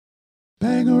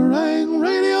Bangarang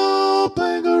Radio,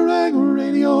 Bangarang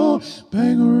Radio,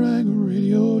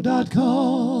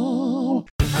 bangarangradio.com.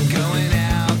 I'm going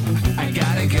out, I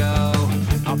gotta go.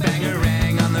 I'll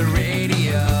bangarang on the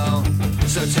radio.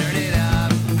 So turn it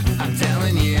up, I'm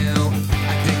telling you.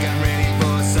 I think I'm ready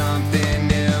for something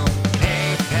new.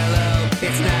 Hey, hello,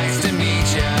 it's nice to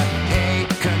meet ya. Hey,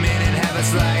 come in and have a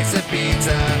slice of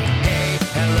pizza. Hey,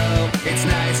 hello, it's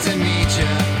nice to meet ya.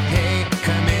 Hey,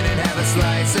 come in and have a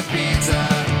slice of pizza.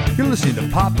 You're listening to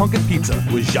Pop Punkin' Pizza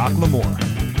with Jacques Lamour.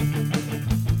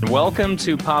 Welcome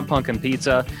to Pop Punkin'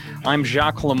 Pizza. I'm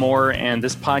Jacques Lamour, and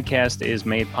this podcast is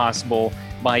made possible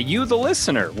by you, the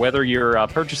listener. Whether you're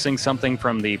purchasing something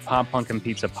from the Pop Punkin'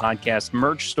 Pizza podcast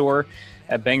merch store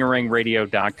at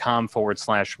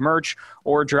bangarangradio.com/merch,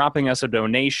 or dropping us a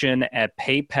donation at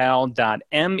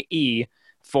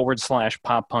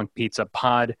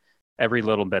paypal.me/poppunkpizzapod. Every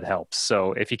little bit helps.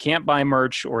 So if you can't buy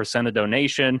merch or send a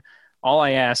donation, all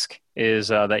I ask is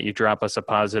that you drop us a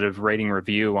positive rating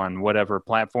review on whatever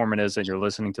platform it is that you're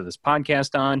listening to this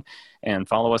podcast on, and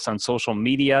follow us on social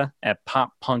media at Pop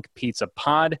Punk Pizza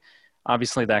Pod.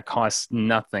 Obviously, that costs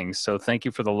nothing, so thank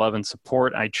you for the love and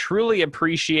support. I truly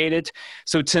appreciate it.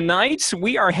 So tonight,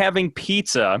 we are having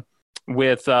pizza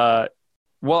with,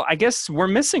 well, I guess we're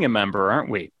missing a member,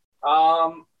 aren't we?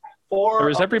 Four. Or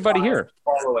is everybody here?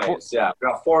 Yeah, we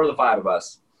got four of the five of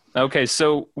us. Okay,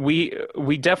 so we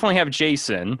definitely have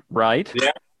Jason, right?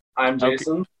 Yeah, I'm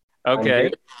Jason.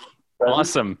 Okay, I'm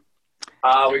awesome.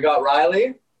 We got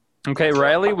Riley. Okay,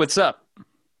 Riley, what's up?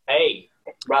 Hey.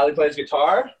 Riley plays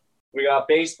guitar. We got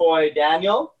bass boy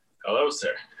Daniel. Hello,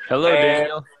 sir. Hello, And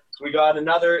Daniel. we got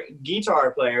another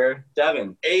guitar player,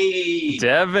 Devin. Hey.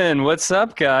 Devin, what's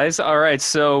up, guys? All right,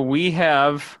 so we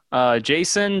have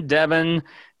Jason, Devin,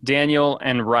 Daniel,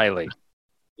 and Riley.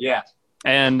 Yeah.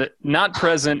 And not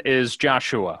present is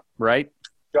Joshua, right?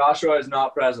 Joshua is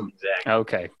not present.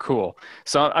 Okay, cool.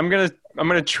 So I'm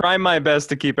gonna try my best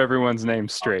to keep everyone's name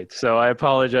straight. So I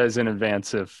apologize in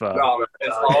advance if. No,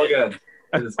 it's all good.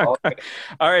 It's all good.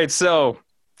 All right, so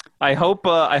I hope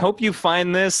you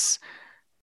find this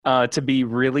to be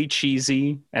really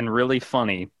cheesy and really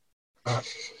funny. All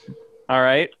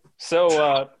right,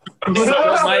 so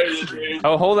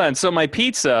hold on. So my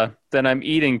pizza that I'm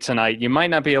eating tonight, you might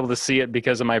not be able to see it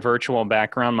because of my virtual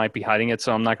background might be hiding it.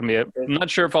 So I'm not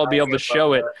sure if I'll be able to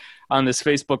show it on this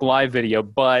Facebook Live video,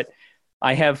 but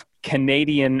I have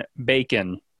Canadian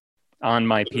bacon on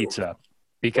my pizza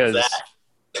because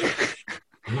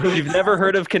you've never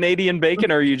heard of Canadian bacon,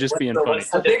 or are you just being funny?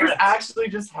 I think it's actually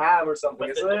just ham or something,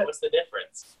 isn't it? What's the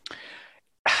difference?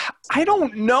 I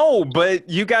don't know, but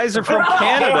you guys are from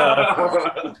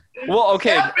Canada. Well,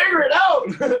 okay. Can't figure it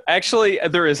out. Actually,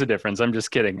 there is a difference. I'm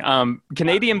just kidding.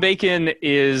 Canadian bacon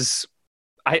is,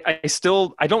 I guess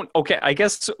I'll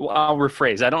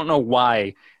rephrase. I don't know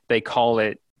why they call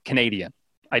it Canadian.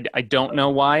 I don't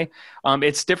know why.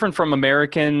 It's different from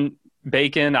American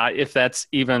bacon, if that's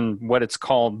even what it's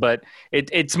called, but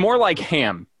it's more like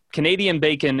ham. Canadian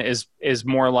bacon is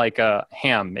more like a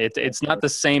ham. It's not the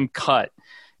same cut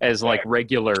as like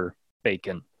regular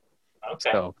bacon.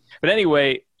 Okay. So, but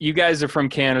anyway, you guys are from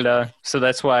Canada, so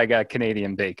that's why I got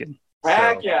Canadian bacon.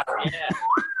 Heck So- yeah.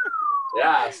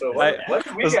 Yeah, so what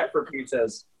did we get for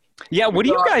pizzas? Yeah, what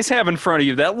do you guys have in front of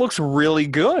you? That looks really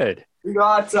good. We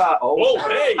got, Whoa,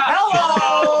 hey.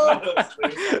 hello!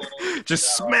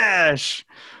 Just smash.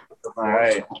 All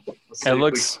right. It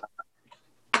looks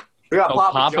We got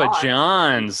Papa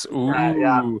John's. Ooh.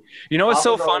 Yeah. You know what's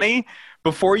so Papa John's. funny?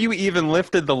 Before you even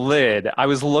lifted the lid, I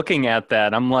was looking at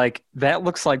that. I'm like, that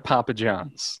looks like Papa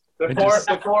John's.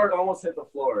 Before it almost hit the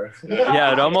floor.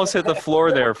 Yeah, it almost hit the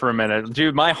floor there for a minute.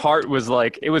 Dude, my heart was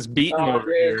like, it was beating Oh, over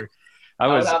dude. here. I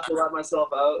would was have to let myself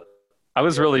out. I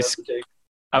was really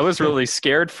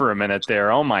scared for a minute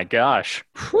there. Oh my gosh.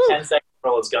 10-second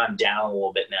rule has gone down a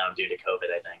little bit now due to COVID,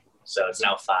 I think. So it's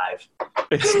now 5.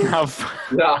 It's now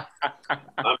No.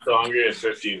 I'm so hungry. It's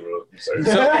 15 rule. Sorry.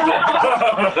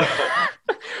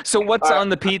 So what's on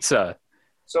the pizza?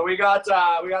 So we got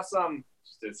some,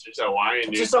 It's just Hawaiian,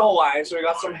 dude. just a Hawaiian. So we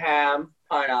got some ham,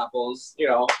 pineapples,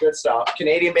 good stuff.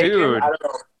 Canadian bacon. Dude. I don't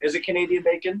know. Is it Canadian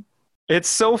bacon? It's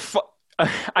so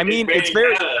I mean, it's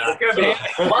very But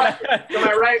to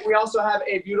my right, we also have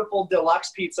a beautiful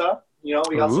deluxe pizza. We got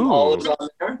some Ooh. olives on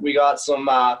there. We got some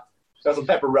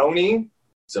pepperoni,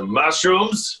 Some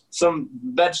mushrooms. some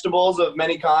vegetables of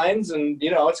many kinds, and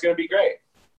it's gonna be great.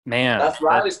 Man. That's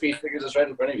Riley's piece because it's right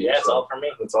in front of you. Yeah, it's so all for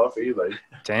me. It's all for you, buddy.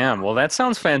 Damn. Well, that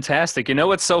sounds fantastic. You know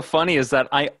what's so funny is that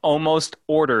I almost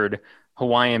ordered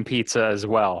Hawaiian pizza as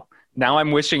well. Now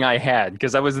I'm wishing I had,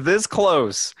 because I was this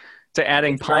close to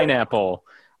adding pineapple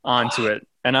onto it.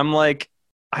 And I'm like,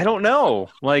 I don't know,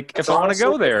 like if I want to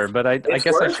go there, but I guess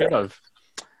I worth should have.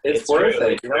 It's It's worth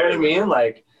really it. You know what I mean?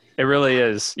 Like, It really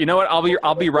is. You know what?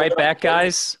 I'll be right back,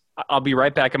 guys. I'll be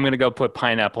right back. I'm gonna go put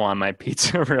pineapple on my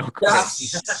pizza real quick.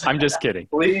 I'm just kidding.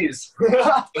 please.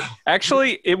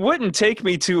 Actually, it wouldn't take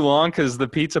me too long because the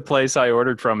pizza place I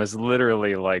ordered from is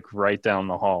literally like right down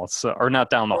the hall. So, or not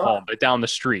down the hall, but down the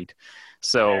street.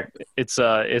 So it's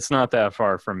not that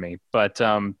far from me. But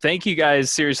thank you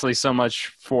guys seriously so much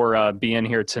for being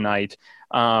here tonight.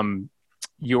 I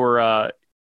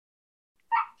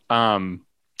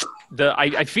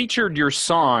featured your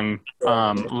song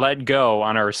 "Let Go"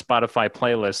 on our Spotify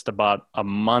playlist about a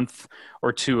month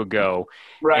or two ago.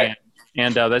 Right.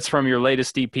 And that's from your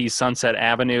latest EP, Sunset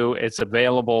Avenue. It's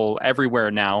available everywhere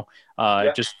now.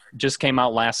 It just came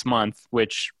out last month,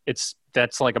 which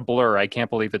that's like a blur. I can't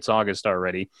believe it's August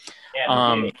already.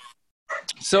 Yeah,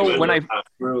 So when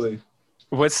Truly.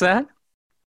 what's that?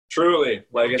 Truly.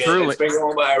 Like, it's been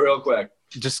going by real quick.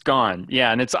 Just gone.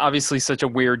 Yeah, and it's obviously such a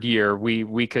weird year.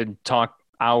 We could talk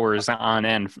hours on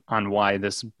end on why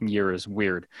this year is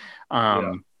weird.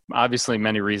 Obviously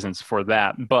many reasons for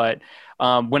that. But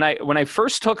when I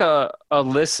first took a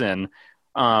listen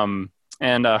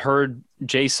and heard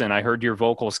Jason, I heard your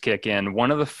vocals kick in.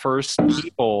 One of the first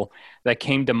people that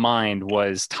came to mind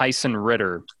was Tyson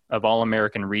Ritter of All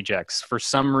American Rejects. For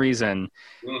some reason,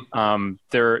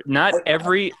 they're not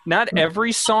every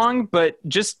song, but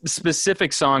just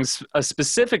specific songs,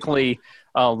 specifically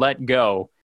 "Let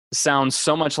Go," sounds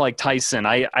so much like Tyson.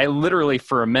 I literally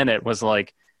for a minute was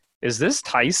like, "Is this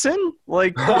Tyson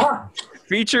like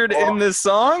featured in this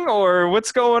song, or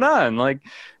what's going on?" Like,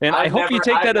 and I hope you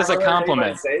take that as a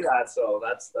compliment. Say that, so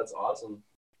that's awesome.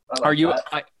 Are you?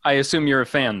 I assume you're a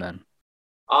fan then.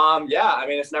 Yeah. I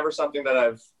mean, it's never something that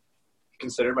I've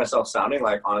considered myself sounding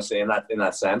like, honestly, in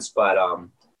that sense. But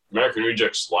American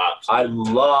Rejects slaps. I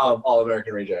love All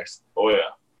American Rejects. Oh yeah.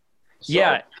 So,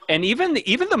 Yeah, and even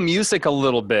the music a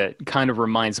little bit kind of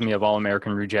reminds me of All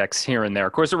American Rejects here and there.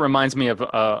 Of course, it reminds me of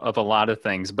a lot of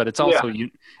things, but it's also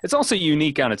it's also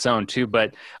unique on its own too.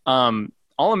 But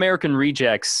All American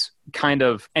Rejects kind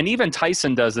of, and even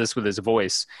Tyson does this with his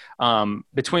voice.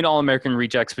 Between All American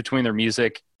Rejects, between their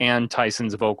music and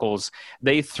Tyson's vocals,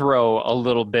 they throw a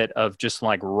little bit of just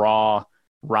like raw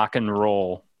rock and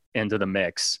roll into the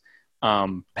mix.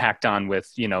 Packed on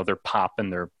with, their pop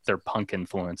and their punk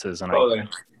influences. And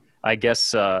I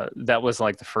guess that was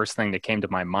like the first thing that came to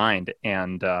my mind,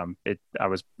 and I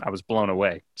was blown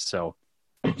away. So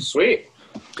sweet.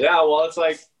 Yeah, well, it's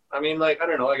like, I mean, like, I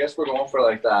don't know, I guess we're going for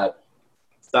like that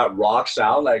rock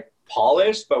sound, like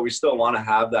polished, but we still want to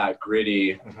have that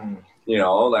gritty,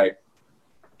 like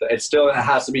it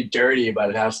has to be dirty, but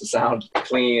it has to sound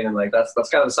clean, and like that's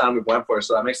kind of the sound we went for.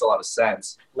 So that makes a lot of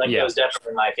sense. Let Go is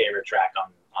definitely my favorite track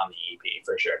on the EP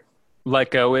for sure. Let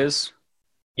Go is?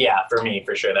 Yeah, for me,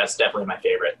 for sure. That's definitely my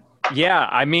favorite. Yeah,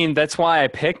 I mean, that's why I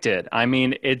picked it. I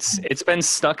mean, it's been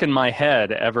stuck in my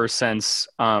head ever since,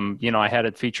 I had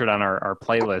it featured on our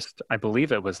playlist. I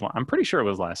believe I'm pretty sure it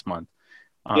was last month.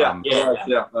 Yeah,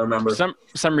 I remember.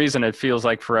 Some reason it feels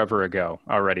like forever ago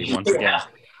already, once again.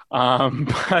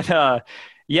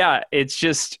 It's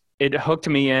just, it hooked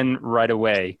me in right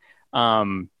away.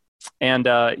 Your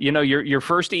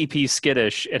first EP,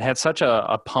 Skittish, it had such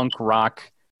a punk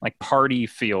rock, like party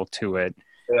feel to it.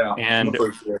 Yeah. And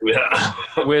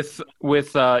with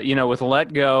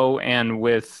Let Go and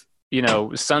with,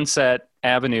 Sunset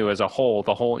Avenue as a whole,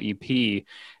 the whole EP,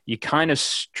 you kind of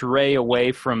stray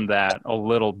away from that a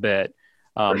little bit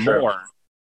more.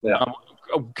 Yeah.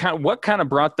 What kind of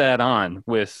brought that on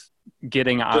with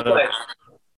getting out of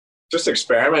just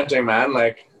experimenting, man?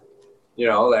 Like,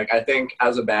 I think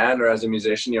as a band or as a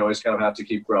musician, you always kind of have to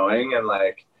keep growing and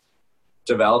like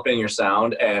developing your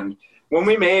sound. And when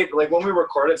we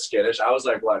recorded Skittish, I was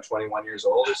like, 21 years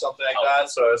old or something like that.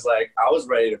 So I was like, I was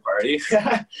ready to party.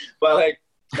 But like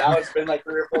now it's been like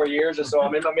 3 or 4 years or so.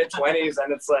 I'm in my mid-20s,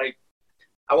 and it's like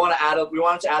we wanted to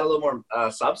add a little more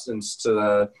substance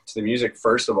to the music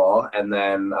first of all, and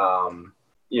then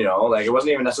it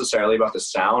wasn't even necessarily about the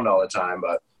sound all the time,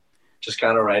 but just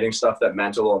kind of writing stuff that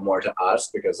meant a little more to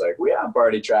us, because like we have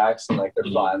party tracks and like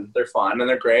they're fun and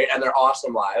they're great and they're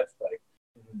awesome live. Like,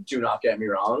 do not get me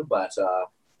wrong, but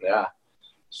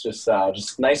it's just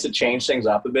nice to change things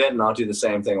up a bit and not do the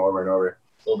same thing over and over. A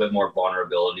little bit more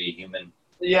vulnerability, human.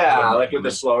 Yeah, like with the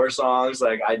slower songs,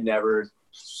 like I never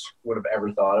would have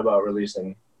ever thought about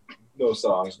releasing those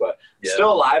songs, but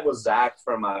Still Alive was Zach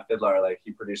from Fiddler. Like, he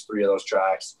produced 3 of those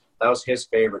tracks. That was his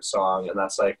favorite song, and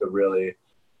that's like the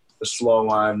slow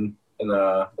one, and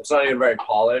it's not even very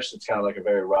polished. It's kind of like a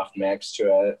very rough mix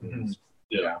to it. And,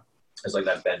 It's like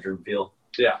that bedroom feel.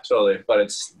 Yeah, totally. But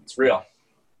it's real.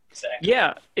 Exactly.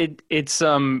 Yeah, it's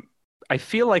I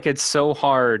feel like it's so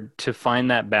hard to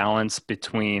find that balance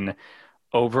between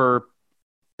over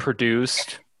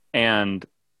produced and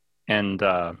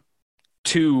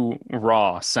too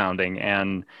raw sounding.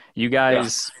 And you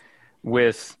guys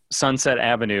with Sunset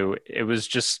Avenue, it was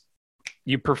just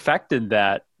you perfected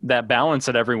that balance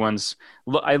that everyone's,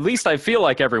 at least I feel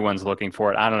like everyone's looking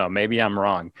for it. I don't know, maybe I'm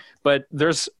wrong, but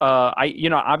there's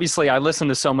obviously I listen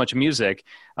to so much music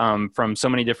from so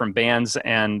many different bands,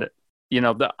 and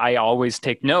I always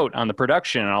take note on the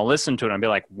production, and I'll listen to it and be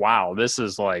like, wow, this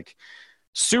is like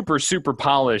super, super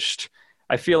polished.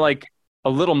 I feel like a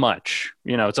little much,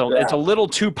 it's a little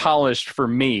too polished for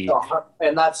me.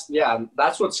 And that's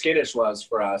what Skittish was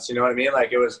for us. You know what I mean?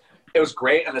 Like it was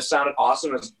great, and it sounded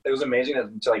awesome. It was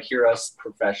amazing to like hear us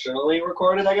professionally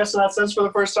recorded, I guess, in that sense for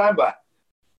the first time, but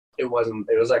it wasn't.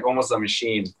 It was like almost a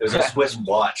machine. It was a Swiss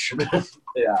watch.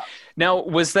 Yeah. Now,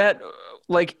 was that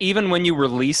like, even when you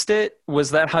released it,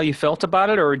 was that how you felt about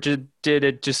it, or did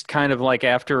it just kind of like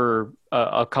after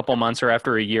a couple months or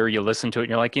after a year you listen to it and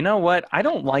you're like, you know what, I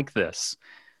don't like this?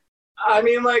 I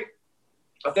mean, like,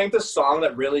 I think the song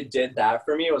that really did that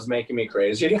for me was Making Me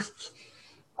Crazy.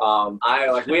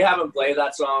 We haven't played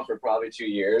that song for probably 2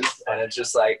 years, and it's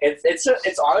just like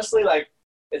it's honestly like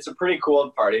it's a pretty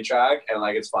cool party track, and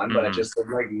like it's fun, but it just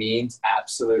like means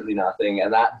absolutely nothing,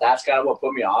 and that's kind of what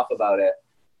put me off about it.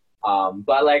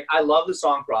 But like I love the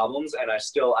song Problems, and I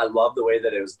love the way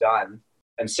that it was done,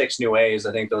 and 6 New Ways,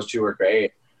 I think those two were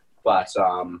great. But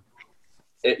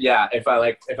if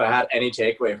I had any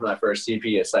takeaway from that first EP,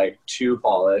 it's like too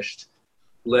polished,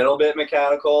 little bit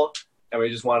mechanical, and we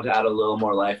just wanted to add a little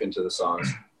more life into the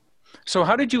songs. So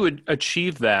how did you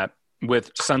achieve that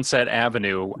with Sunset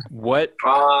Avenue? What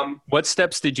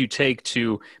steps did you take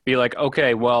to be like,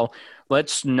 okay, well,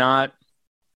 let's not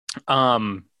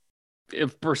for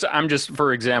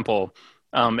example,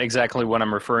 exactly what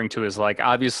I'm referring to is like,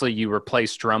 obviously you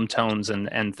replace drum tones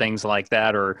and things like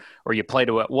that, or you play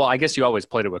to it. Well, I guess you always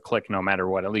play to a click no matter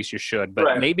what, at least you should,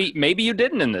 but maybe you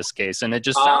didn't in this case, and it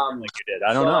just sounded like you did.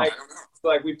 I don't know.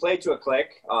 Like we play to a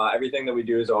click. Everything that we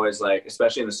do is always like,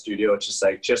 especially in the studio, it's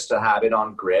just to have it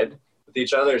on grid with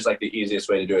each other is like the easiest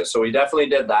way to do it. So we definitely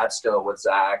did that still with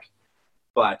Zach.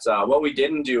 But what we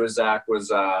didn't do with Zach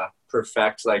was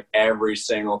perfect like every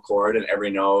single chord and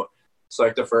every note. So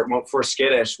like for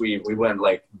Skittish, we went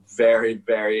like very,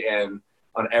 very in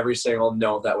on every single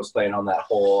note that was playing on that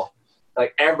whole,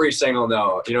 like every single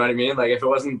note. You know what I mean? Like if it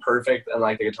wasn't perfect and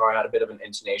like the guitar had a bit of an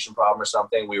intonation problem or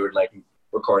something, we would like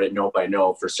record it note by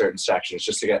note for certain sections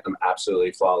just to get them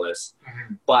absolutely flawless.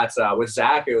 But with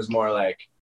Zach, it was more like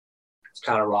it's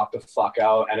kind of rock the fuck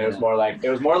out, and it was more like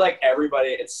everybody.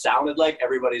 It sounded like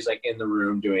everybody's like in the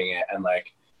room doing it, and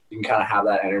like you can kind of have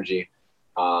that energy.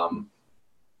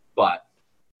 But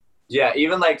yeah,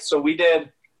 even like so we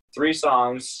did 3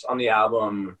 songs on the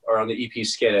album or on the EP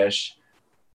Skittish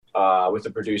with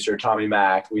the producer Tommy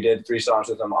Mack. We did 3 songs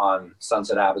with him on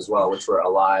Sunset Ave as well, which were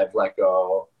Alive, Let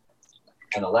Go,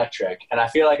 and Electric. And I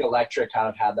feel like Electric kind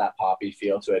of had that poppy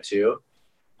feel to it too.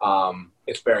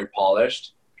 It's very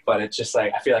polished, but it's just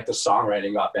like I feel like the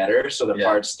songwriting got better, so the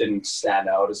parts didn't stand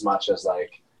out as much as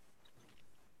like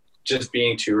just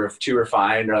being too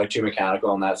refined or like too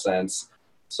mechanical in that sense.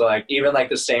 So like even like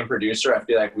the same producer, I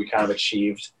feel like we kind of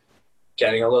achieved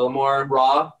getting a little more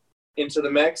raw into the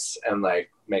mix and like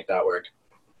make that work.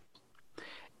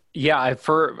 Yeah,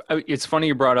 it's funny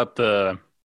you brought up the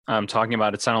talking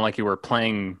about it sounded like you were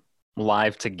playing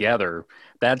live together.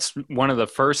 That's one of the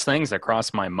first things that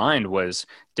crossed my mind was,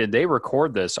 did they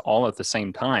record this all at the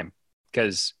same time?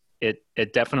 Because it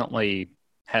definitely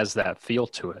has that feel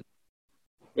to it.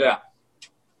 Yeah.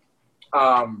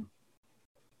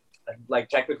 Like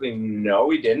technically, no,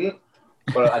 we didn't.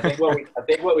 But I think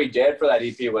what we did for that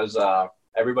EP was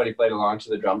everybody played along to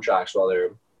the drum tracks while they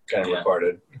were getting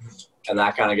recorded, and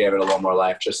that kind of gave it a little more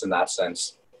life, just in that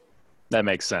sense. That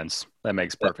makes sense. That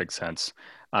makes perfect sense.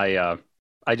 I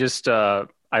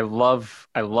love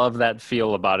that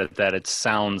feel about it, that it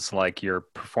sounds like you're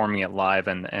performing it live,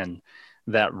 and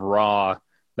that raw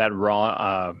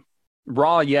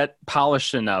yet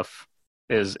polished enough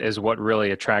is what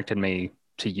really attracted me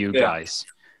to you guys.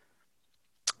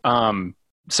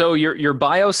 So your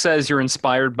bio says you're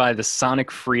inspired by the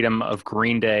sonic freedom of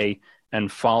Green Day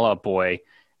and Fall Out Boy,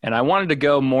 and I wanted to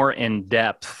go more in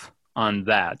depth on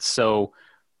that. So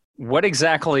what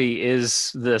exactly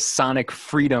is the sonic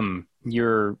freedom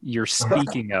you're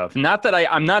speaking of? Not that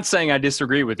I'm not saying I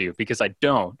disagree with you, because I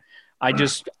don't. I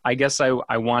guess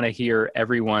I want to hear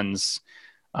everyone's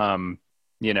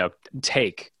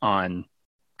take on,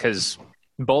 because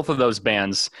both of those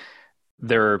bands,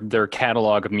 their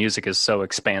catalog of music is so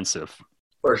expansive.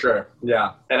 For sure.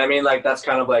 Yeah. And I mean, like, that's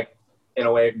kind of like, in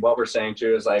a way, what we're saying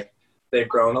too is like, they've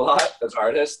grown a lot as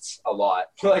artists, a lot.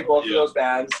 Like, both of those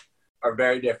bands are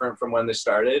very different from when they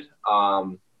started.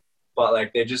 But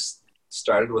like, they just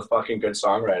started with fucking good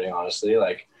songwriting, honestly.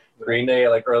 Like, Green Day,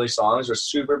 like, early songs were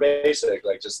super basic,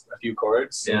 like just a few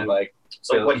chords. Yeah. And like,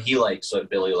 So what he likes, what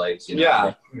Billy likes. You know?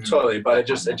 yeah, totally. But it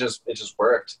just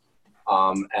worked.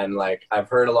 And like, I've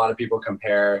heard a lot of people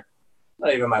compare,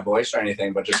 not even my voice or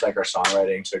anything, but just like our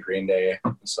songwriting to Green Day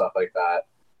and stuff like that.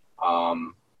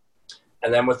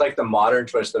 And then with like the modern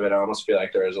twist of it, I almost feel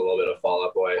like there is a little bit of Fall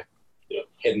Out Boy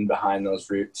hidden behind those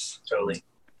roots. Totally.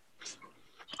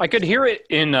 I could hear it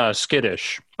in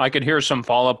Skittish. I could hear some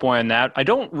Fall Out Boy in that.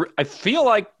 I feel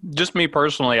like, just me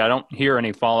personally, I don't hear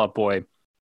any Fall Out Boy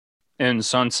in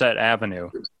Sunset Avenue.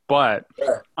 But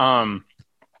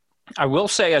I will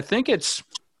say I think it's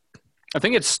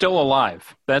Still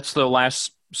Alive. That's the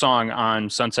last song on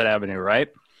Sunset Avenue, right?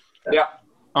 Yeah.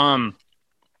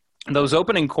 Those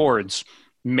opening chords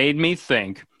made me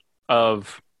think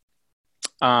of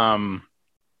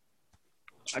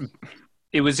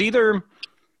it was either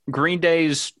Green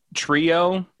Day's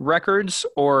Trio records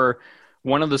or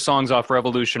one of the songs off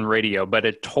Revolution Radio, but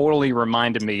it totally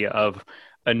reminded me of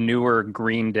a newer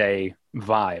Green Day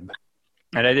vibe.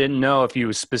 And I didn't know if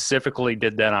you specifically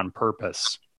did that on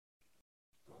purpose,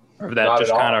 or if that Not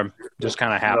just at all.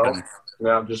 kind of happened.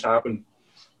 Yeah, it just happened.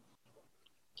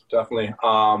 Definitely.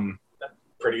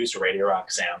 Produced Radio Rock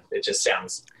sound. It just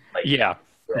sounds like Yeah,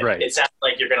 right. It sounds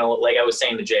like you're gonna, like I was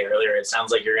saying to Jay earlier. It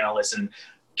sounds like you're gonna listen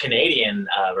Canadian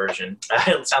version.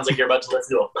 It sounds like you're about to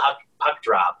listen to a puck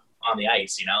drop on the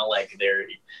ice. You know, like they're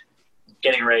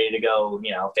getting ready to go,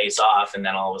 you know, face off, and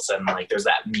then all of a sudden, like, there's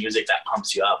that music that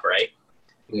pumps you up, right?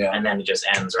 Yeah. And then it just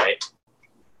ends, right?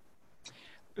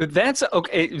 That's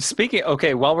okay.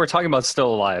 Okay, while we're talking about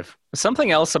Still Alive,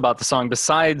 something else about the song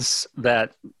besides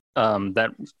that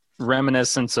that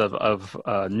reminiscence of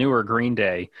newer Green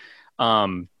Day.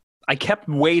 I kept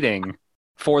waiting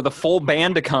for the full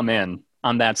band to come in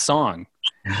on that song,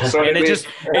 So and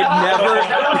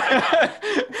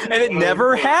it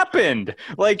never happened.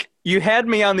 Like, you had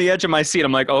me on the edge of my seat.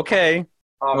 I'm like, okay,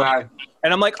 Oh man.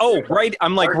 and I'm like, oh, right.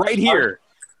 I'm like, right here.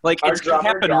 Like, Our it's gonna drummer,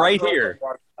 happen Joshua, right here.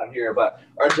 Not here, but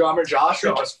our drummer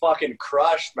Joshua was fucking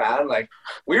crushed, man. Like,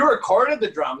 we recorded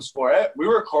the drums for it. We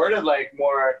recorded like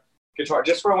more guitar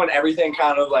just for when everything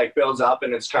kind of like builds up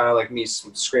and it's kind of like me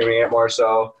screaming it more.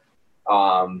 So,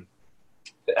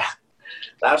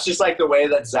 that's just like the way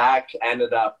that Zach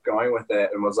ended up going with it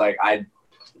and was like, I'm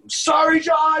sorry,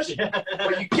 Josh,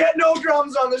 but you get no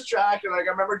drums on this track. And like,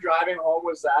 I remember driving home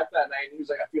with Zach that night and he was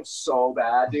like, I feel so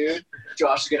bad, dude.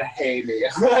 Josh is going to hate me.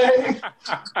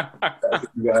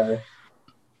 Yeah.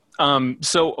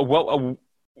 So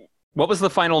what was the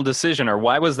final decision, or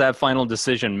why was that final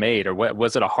decision made, or what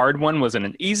was it? A hard one? Was it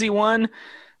an easy one?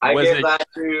 I Was give it-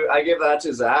 that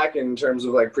to Zach in terms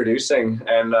of like producing.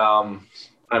 And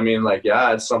I mean, like,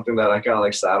 yeah, it's something that I kind of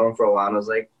like sat on for a while and I was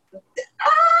like, I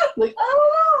don't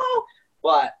know.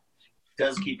 But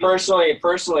Does keep personally,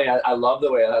 I love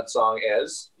the way that song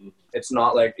is. It's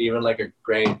not like even like a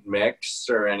great mix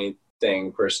or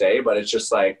anything per se, but it's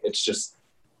just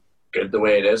good the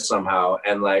way it is somehow.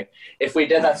 And like, if we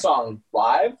did that song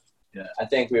live, Yeah. I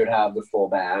think we would have the full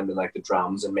band and like the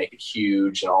drums and make it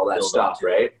huge and all that Build stuff, up to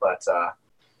it. right? But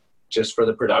just for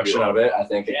the production of it, I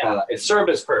think it served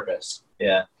its purpose.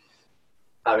 Yeah.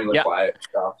 Having the Yeah. quiet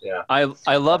stuff, yeah.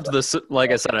 I loved this.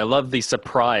 Like I said, I love the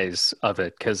surprise of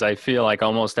it, because I feel like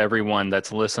almost everyone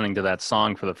that's listening to that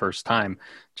song for the first time,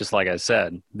 just like I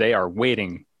said, they are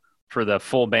waiting for the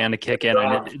full band to kick in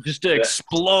and it just to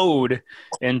explode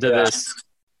into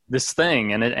this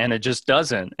thing, and it just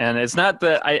doesn't. And it's not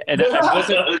that it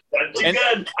wasn't.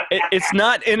 And it's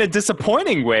not in a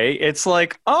disappointing way. It's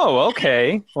like, oh,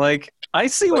 okay, like I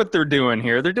see what they're doing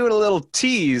here. They're doing a little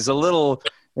tease, a little,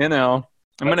 you know.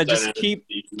 I'm gonna just keep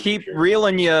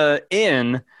reeling you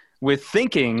in with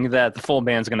thinking that the full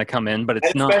band's gonna come in, but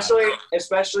it's not.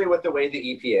 Especially with the way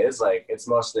the EP is, like it's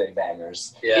mostly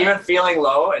bangers. Yeah. Even Feeling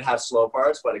Low, it has slow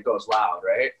parts, but it goes loud,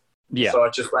 right? Yeah. So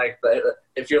it's just like,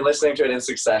 if you're listening to it in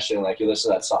succession, like you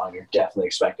listen to that song, you're definitely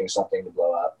expecting something to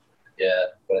blow up, Yeah.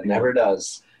 but it never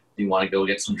does. You want to go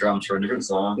get some drums for a different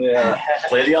song? Yeah.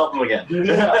 Play the album again.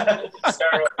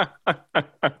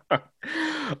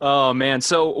 Oh man.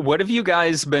 So what have you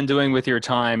guys been doing with your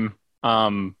time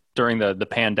during the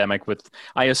pandemic?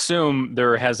 I assume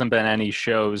there hasn't been any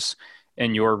shows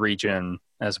in your region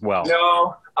as well?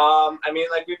 No, I mean,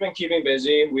 like we've been keeping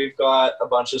busy. We've got a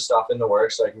bunch of stuff in the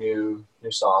works, like new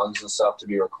songs and stuff to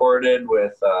be recorded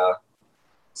with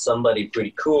somebody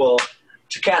pretty cool,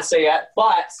 which I can't say yet.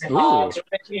 But Ooh. so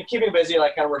we've been keeping busy,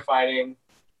 like kind of refining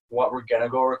what we're gonna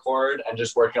go record and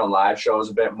just working on live shows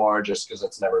a bit more, just because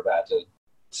it's never bad to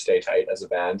stay tight as a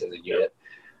band, as a unit.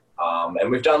 And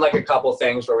we've done like a couple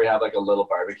things where we have like a little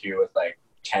barbecue with like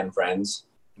 10 friends,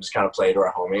 just kind of play to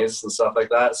our homies and stuff like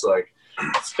that. So like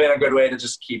it's been a good way to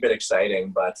just keep it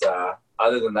exciting. But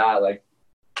other than that, like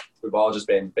we've all just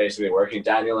been basically working.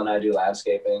 Daniel and I do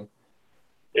landscaping.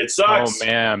 It sucks. Oh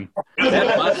man,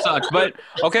 that must suck. But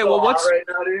okay, well, Hot right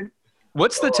now, dude?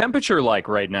 what's the temperature like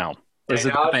right now? Is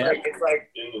Right it now, bad? it's like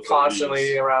In the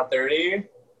constantly around 30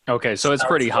 Okay, so it's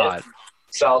pretty hot.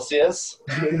 Celsius.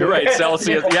 You're right,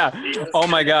 Celsius. Yeah. Oh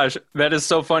my gosh, that is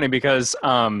so funny because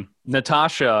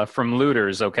Natasha from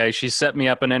Looters, okay, she set me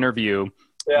up an interview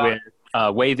Yeah.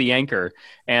 with Way the Anchor,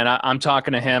 and I'm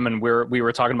talking to him, and we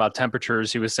were talking about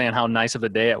temperatures. He was saying how nice of a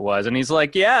day it was, and he's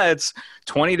like, "Yeah, it's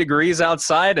 20 degrees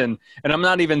outside," and I'm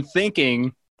not even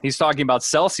thinking. He's talking about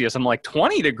Celsius. I'm like,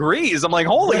 20 degrees. I'm like,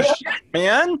 holy shit,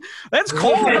 man, that's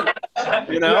cold.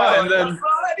 You know, Yeah, and then that's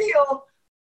not ideal.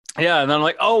 yeah, and then I'm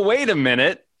like, oh, wait a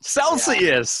minute,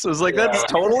 Celsius. I was like, that's Yeah.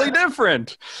 totally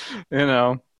different. You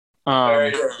know,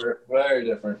 Very different. Very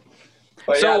different.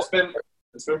 But So- yeah,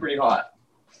 it's been pretty hot.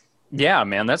 yeah,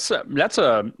 man, that's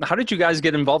a. How did you guys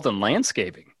get involved in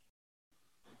landscaping?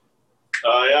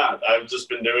 Yeah, I've just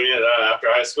been doing it after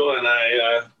high school, and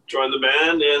I joined the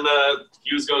band, and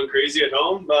he was going crazy at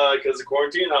home because of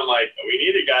quarantine. I'm like, we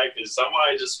need a guy because somehow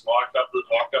I just walked up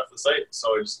the site,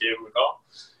 so I just gave him a call.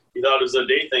 He thought it was a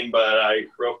day thing, but I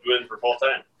roped him in for full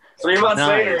time. 3 months Nice.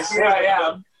 later, here I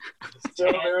am.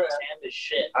 Still Tan doing it. as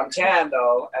shit. I'm tan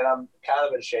though, and I'm kind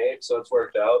of in shape, so it's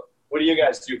worked out. What do you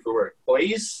guys do for work,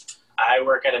 boys? I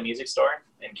work at a music store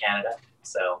in Canada,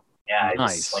 so yeah, I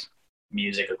Nice. just like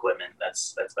music equipment.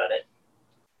 That's about it.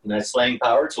 Nice slang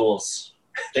power tools.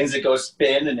 Things that go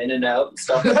spin and in and out and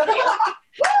stuff. Woo!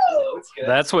 It's good.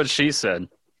 That's what she said.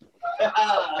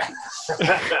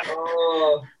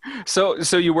 Oh,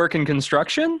 So you work in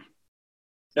construction?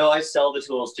 No, I sell the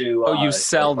tools too. Oh, you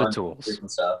sell the fun tools.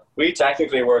 different stuff. we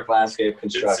technically work landscape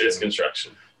construction. It's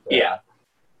construction. Yeah.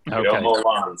 We don't Okay. mow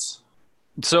lawns.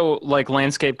 So like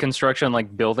landscape construction,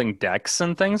 like building decks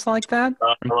and things like that?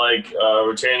 Like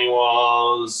retaining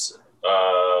walls,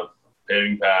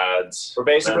 paving pads. We're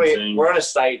basically fencing. we're on a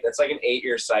site that's like an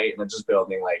 8-year site, and they're just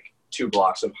building like 2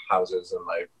 blocks of houses and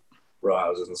like row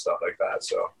houses and stuff like that.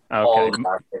 So all Okay. of them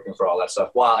are working for all that stuff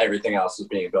while everything else is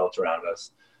being built around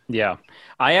us. Yeah.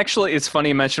 I actually, it's funny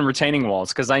you mentioned retaining walls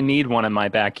because I need one in my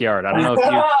backyard. I don't know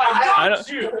if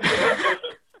you,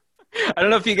 I don't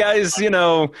know if you guys, you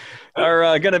know,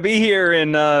 are going to be here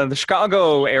in the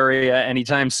Chicago area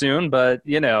anytime soon, but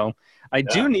you know, I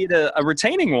do need a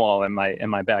retaining wall in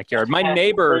my backyard. My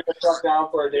neighbor Bring the truck down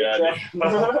for a day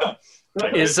Yeah,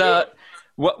 trip. is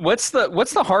what's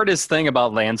the hardest thing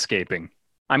about landscaping?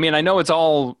 I mean, I know it's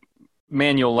all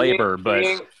manual labor, but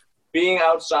being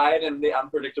outside in the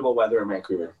unpredictable weather in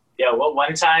Vancouver, Yeah. Well,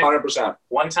 one time 100%.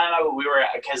 we were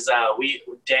because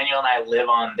Daniel and I live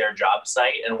on their job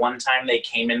site, and one time they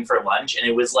came in for lunch, and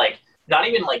it was like not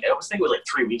even like I was thinking it was like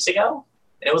 3 weeks ago,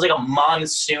 and it was like a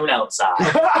monsoon outside.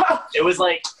 It was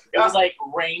like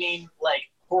raining like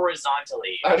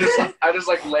horizontally. I just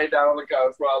like laid down on the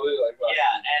couch probably like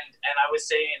Yeah, and I was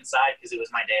sitting inside because it was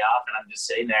my day off, and I'm just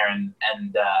sitting there, and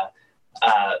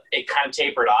it kind of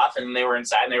tapered off, and they were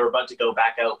inside, and they were about to go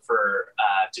back out for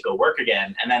to go work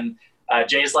again, and then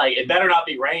Jay's like, "It better not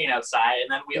be raining outside," and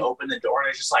then we open the door, and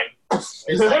it's just like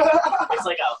it's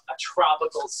like a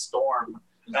tropical storm,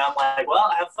 and I'm like, "Well,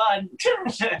 have fun."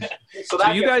 So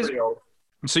that you gets guys- pretty old.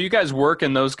 so you guys work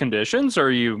in those conditions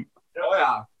or you, Oh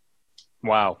yeah.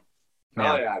 wow. Man,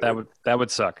 Oh, yeah, that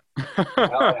would suck. Hell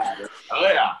yeah, dude. Oh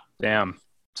yeah, Damn.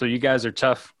 So you guys are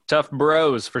tough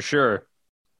bros for sure.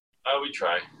 we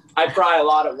try. I cry a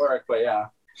lot at work, but yeah.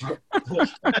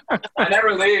 I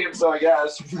never leave, so I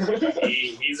guess.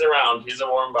 He's around. He's a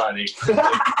warm body.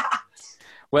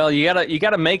 Well, you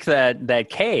gotta make that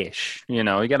cash. You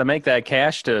know, you gotta make that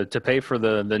cash to pay for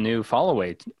the new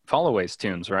followays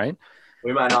tunes, right?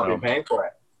 We might not be paying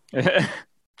for it.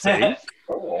 See?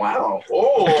 Oh, wow.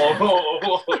 Oh,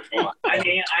 I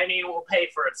mean, we'll pay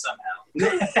for it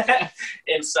somehow,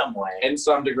 in some way. In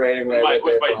some degrading way.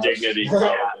 with my they pay for us. dignity.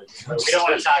 Yeah. We don't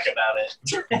want to talk about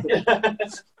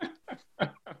it.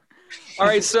 All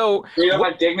right, so Either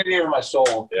my dignity or my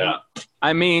soul. Yeah.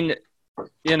 I mean,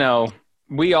 you know,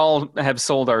 we all have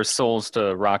sold our souls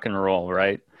to rock and roll,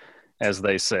 right? As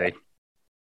they say.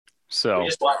 So We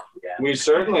just watched. Yeah. We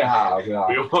certainly have. Yeah.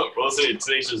 We were listening to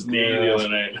Tenacious D the other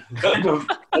night.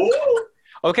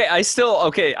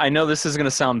 okay, I know this is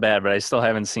gonna sound bad, but I still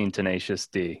haven't seen Tenacious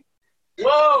D.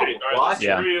 Whoa! Okay, all right, this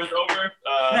Yeah. interview is over.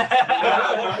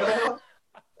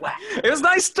 It was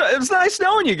nice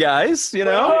knowing you guys. You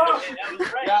know. That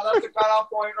was right. Yeah, that's a cutoff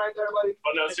point right there, buddy.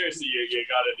 But no, seriously, you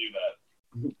gotta do that.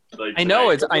 Like, I know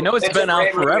it's It's been a out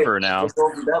great movie. forever now.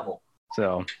 The devil.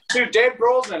 So Dude, Dave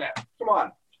Grohl's in it. Come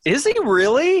on. is he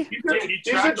really? He He's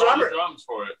a tracked all drummer. the drums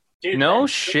for it. Dude, No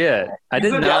shit. I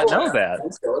He's did the not devil. know that.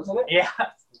 Isn't it? Yeah,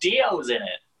 Dio was in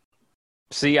it.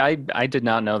 See, I did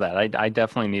not know that. I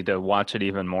definitely need to watch it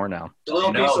even more now. A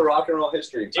little No. piece of rock and roll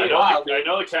history. I know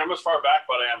the camera's far back,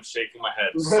 but I am shaking my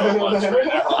head so much right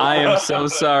now. I am so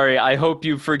sorry. I hope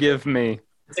you forgive me.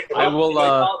 It's a I will,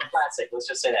 cult classic. Let's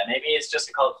just say that. Maybe it's just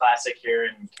a cult classic here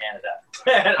in Canada.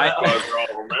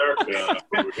 Oh, America.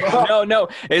 No,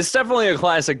 it's definitely a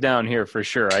classic down here for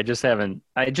sure. I just haven't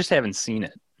seen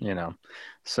it, you know.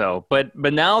 So, but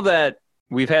now that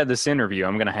we've had this interview,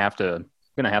 I'm gonna have to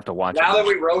watch Now it. that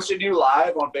we roasted you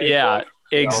live on Facebook. Yeah,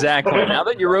 exactly. Now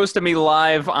that you roasted me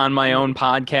live on my own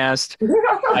podcast,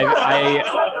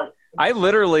 I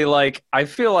literally I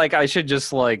feel like I should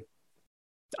just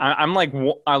I'm like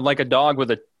a dog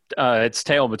with its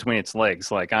tail between its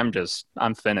legs. Like I'm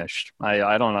finished.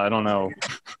 I don't know. I don't know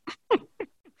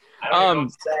what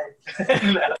to say.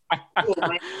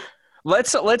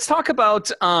 Let's talk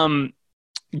about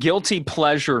guilty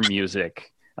pleasure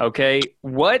music. Okay,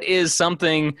 what is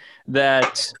something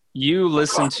that you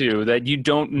listen to that you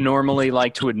don't normally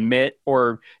like to admit,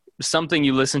 or something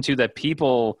you listen to that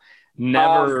people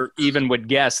never even would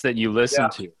guess that you listen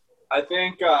to? I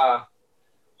think,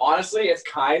 honestly, it's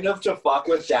kind of to fuck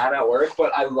with Dan at work,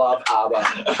 but I love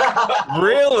ABBA.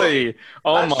 Really?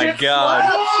 Oh That my shit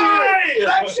god. slaps, dude.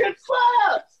 That shit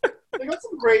slaps. They got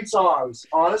some great songs,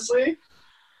 honestly.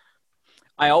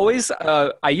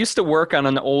 I used to work on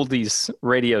an oldies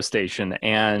radio station,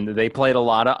 and they played a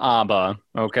lot of ABBA,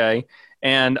 okay?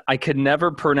 And I could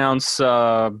never pronounce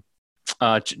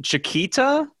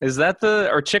Chiquita? Is that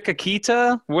or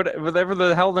Chiquita? Whatever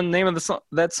the hell the name of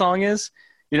that song is?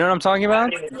 You know what I'm talking I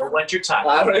about? don't even know what you're talking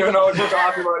I about. don't even know what you're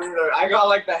talking about either. I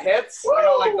got the hits. I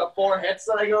got the 4 hits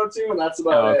that I go to, and that's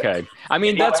about it. Okay. I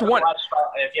mean, that's one.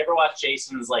 If you ever watch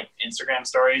Jason's Instagram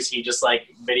stories, he just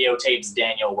videotapes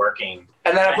Daniel working.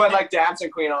 And then I put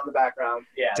Dancing Queen on the background.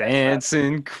 Yeah,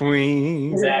 Dancing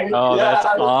Queen. Exactly. Oh, Yeah.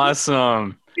 that's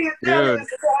awesome. Dude.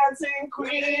 Dancing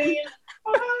Queen.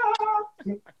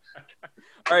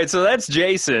 All right, so that's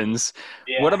Jason's.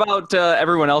 Yeah. What about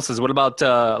everyone else's? What about,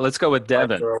 let's go with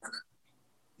Devin.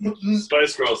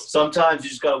 Spice Girls. Sometimes you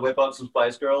just gotta whip out some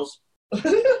Spice Girls,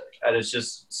 and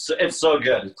it's so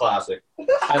good. It's classic.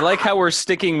 I like how we're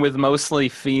sticking with mostly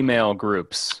female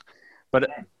groups, but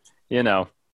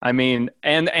I mean,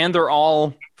 and they're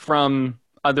all from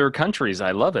other countries.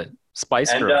 I love it.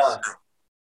 Spice And Girls.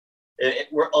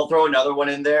 I'll throw another one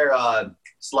in there.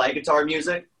 Slide guitar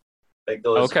music, like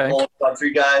those Okay. old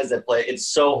country guys that play. It's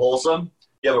so wholesome.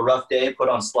 You have a rough day, put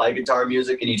on slide guitar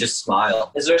music, and you just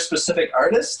smile. Is there a specific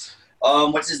artist?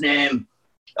 What's his name?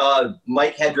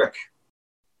 Mike Hedrick.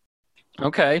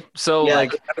 Okay, so Yeah.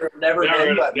 Never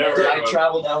been, but never I heard.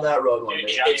 traveled down that road one day.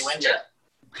 Johnny Winter.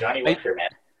 Johnny Winter, man.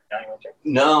 Johnny Winter.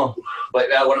 No, but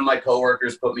one of my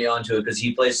coworkers put me onto it because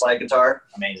he plays slide guitar,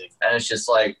 Amazing. and it's just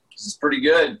this is pretty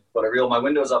good. But I reel my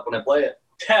windows up when I play it.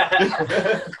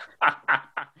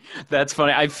 that's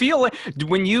funny. I feel like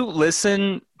when you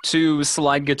listen to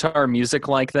slide guitar music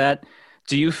like that,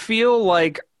 do you feel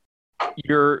like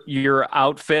your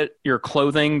outfit, your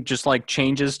clothing just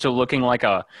changes to looking like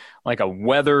a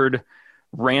weathered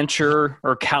rancher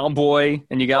or cowboy,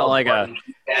 and you got a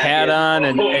hat on,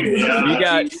 and you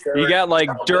got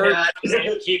dirt?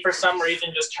 He, for some reason,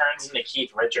 just turns into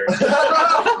Keith Richards.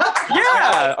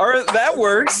 Yeah, or that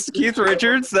works. Keith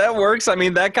Richards, that works. I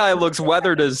mean, that guy looks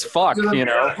weathered as fuck, Holy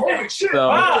shit. So,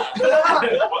 While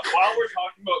we're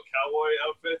talking about cowboy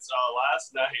outfits,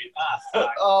 last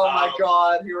night, Oh my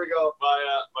god, here we go.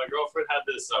 my girlfriend had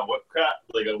this whip crap,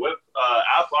 a whip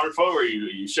app on her phone where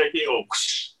you shake it, and go.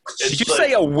 did you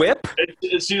say a whip? And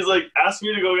she's asked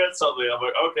me to go get something. I'm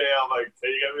like, okay. I'm like,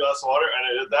 can you get me a glass of water? And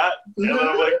I did that. And then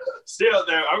I'm like, stay out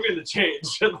there. I'm going to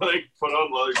change. And then I put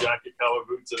on leather jacket, cowboy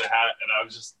boots, and a hat. And I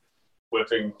was just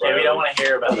whipping. Yeah, we don't want to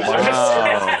hear about that.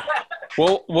 Wow.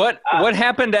 Well, what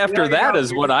happened after that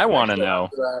is what I want to know.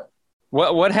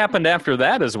 What happened after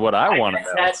that is what I want to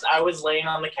know. I was laying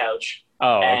on the couch.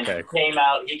 Oh, and okay.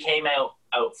 He came out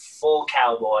full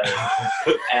cowboy,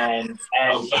 and he's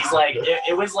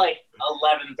it was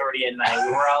 11:30 at night.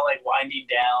 We were all like winding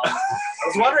down. I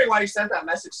was wondering why you sent that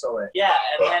message so late. Yeah,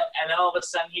 and then all of a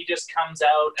sudden he just comes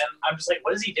out, and I'm just like,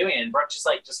 what is he doing? And Brooke just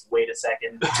like, just wait a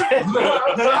second. and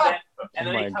then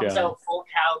Oh he my comes God. out full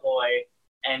cowboy,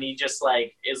 and he just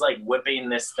like is like whipping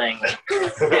this thing.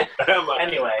 I'm like,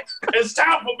 Anyway, it's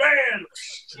time for band.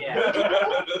 yeah,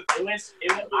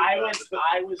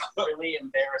 I was really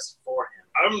embarrassed for him.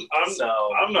 I'm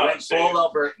not ashamed.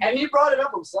 And he brought it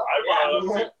up himself. I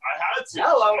brought it up. I had to.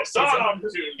 Hello. I saw an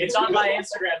opportunity. It's on my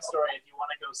Instagram story if you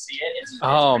want to go see it.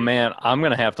 Oh man, I'm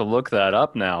gonna have to look that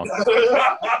up now.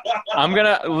 I'm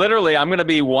gonna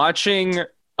be watching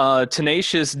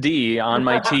Tenacious D on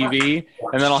my TV,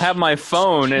 and then I'll have my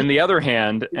phone in the other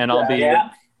hand, and I'll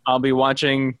be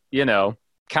watching,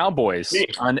 Cowboys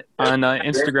on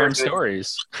Instagram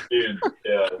stories. Dude,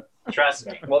 yeah. Trust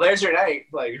me. Well, there's your night.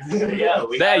 Like,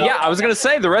 I was gonna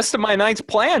say the rest of my night's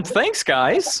planned. Thanks,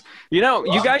 guys.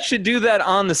 You guys should do that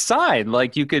on the side.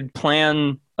 Like you could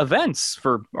plan events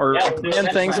plan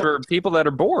things for people that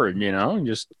are bored.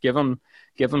 Just give them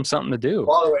something to do.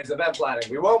 Well, otherwise, event planning.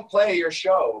 We won't play your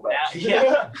show, but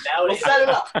Now we'll set it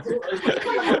up. we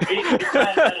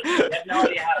have no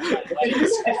idea how to plan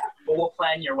weddings, but we'll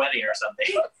plan your wedding or something.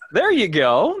 There you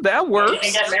go. That You works.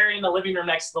 can get married in the living room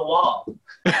next to the wall.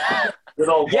 Good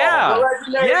old Yeah. wall. The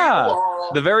legendary Yeah.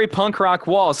 wall. The very punk rock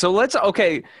wall. So let's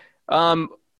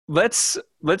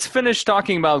finish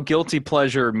talking about guilty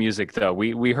pleasure music though.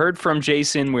 We heard from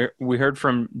Jason, we heard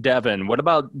from Devin. What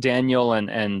about Daniel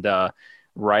and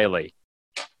Riley?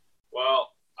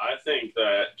 Well, I think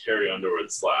that Carrie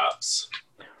Underwood slaps.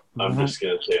 I'm just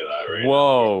gonna say that right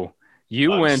Whoa.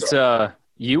 You I'm went sorry.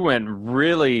 you went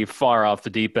really far off the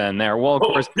deep end there. Well, of now.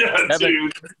 course, Yeah,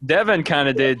 dude. Devin kind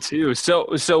of did too. So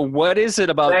what is it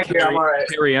about Thank you, I'm all right.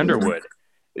 Carrie Underwood?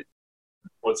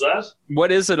 What's that?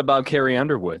 What is it about Carrie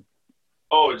Underwood?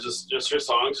 Oh, just her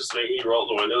songs just make me roll out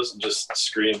the windows and just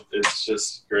scream. It's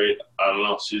just great. I don't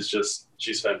know. She's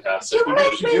fantastic.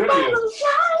 Oh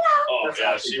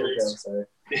yeah, she makes.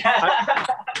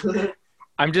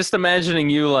 I'm just imagining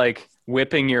you like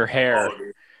whipping your hair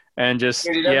and just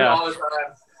He does it all the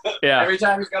time. yeah. Every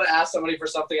time he's got to ask somebody for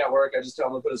something at work, I just tell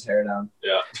him to put his hair down.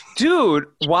 Yeah. Dude,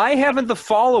 why haven't the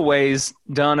Followays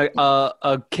done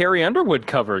a Carrie Underwood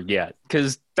cover yet?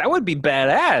 Because that would be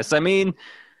badass. I mean,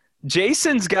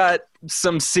 Jason's got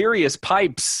some serious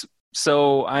pipes,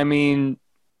 so I mean,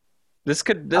 this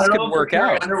could work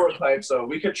out. Underwood pipe, so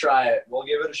we could try it. We'll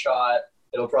give it a shot.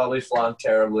 It'll probably flunk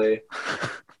terribly,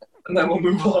 and then we'll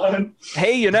move on.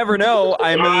 Hey, you never know.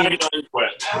 I mean,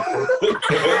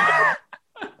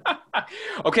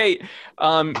 okay.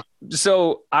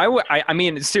 So I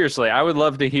mean, seriously, I would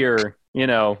love to hear.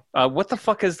 What the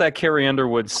fuck is that Carrie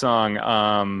Underwood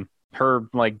song? Her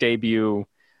like debut.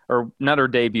 Or not her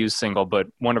debut single, but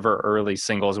one of her early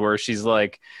singles where she's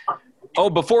like, oh,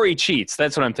 Before He Cheats.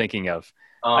 That's what I'm thinking of.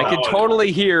 I could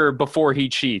totally hear Before He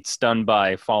Cheats done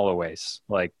by Followays.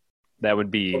 Like, that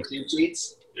would be... Before she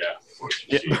cheats? Yeah.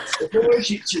 Before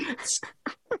she cheats.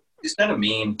 He's kind of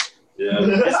mean. Yeah.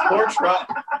 It's poor truck.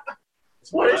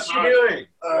 What is she doing?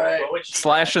 All right.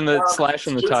 slashing the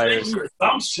tires.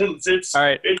 Assumptions. It's All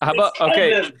right. How about...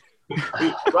 Okay.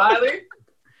 Riley?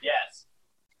 Yes.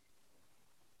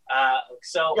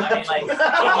 So I mean, like,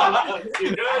 I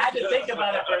had to think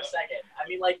about it for a second. I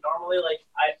mean, like, normally, like,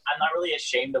 I'm not really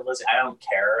ashamed of listening. I don't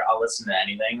care. I'll listen to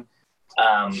anything.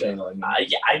 I don't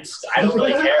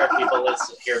really care if people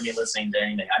hear me listening to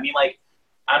anything. I mean, like,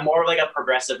 I'm more of like a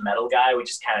progressive metal guy, which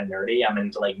is kind of nerdy. I'm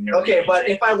into like nerdy. Okay, but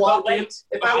music. if I walked But in,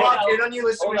 wait, on you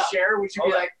listening Hold to up. Cher, would you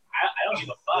be Hold like, I don't give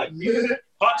a fuck.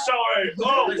 Hot celery.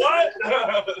 Oh, what?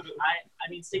 I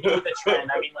mean, sticking with the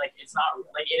trend. I mean, like, it's not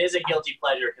like it is a guilty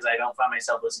pleasure because I don't find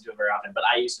myself listening to it very often. But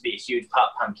I used to be a huge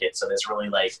pop punk kid, so this really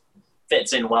like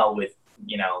fits in well with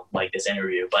like this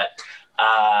interview. But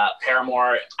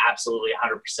Paramore, absolutely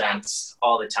 100%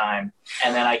 all the time.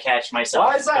 And then I catch myself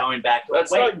Why is that? going back.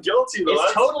 That's Wait, not guilty, though. it's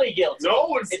That's totally guilty.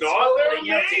 No, it's not. totally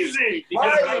They're guilty. amazing.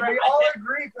 Because Riley, we all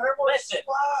agree Paramore Listen.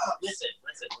 slaps. Listen.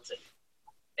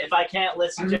 If I can't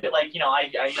listen to it, like,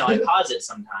 I pause it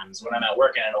sometimes when I'm at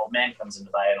work and an old man comes in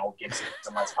to buy an old Gibson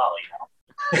Les Paul,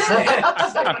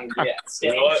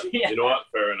 You know what? Yeah. You know what?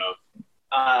 Fair enough.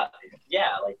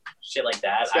 Yeah, like shit like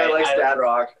that. This guy likes dad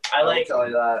rock. I like I'll tell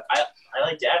you that. I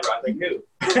like dad rock. Like who?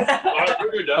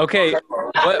 Okay.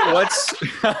 What's...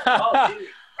 Oh,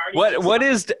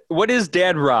 dude. What is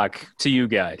dad rock to you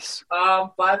guys?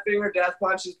 Five Finger Death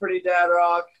Punch is pretty dad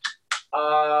rock.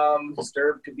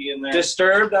 Disturbed could be in there.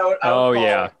 Disturbed. I would call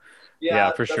Yeah. it.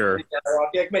 Yeah, for that's sure. pretty dad rock.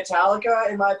 Like Metallica,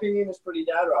 in my opinion, is pretty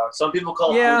dad rock. Some people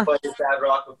call Yeah. Foo Fighters dad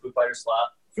rock, but Foo Fighters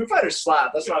slap. Foo Fighters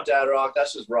slap. That's not dad rock.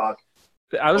 That's just rock.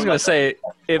 I was gonna say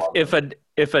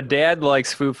if a dad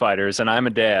likes Foo Fighters, and I'm a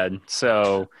dad,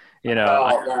 so Man,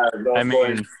 go I for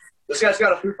mean, it. This guy's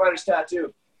got a Foo Fighters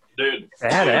tattoo. Dude.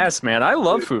 badass, man. I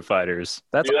love Foo Fighters.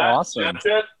 That's See that? awesome. That's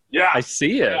it? Yeah. I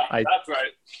see it. Yeah, I that's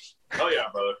right. Oh yeah,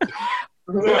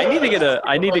 brother. I need to get a.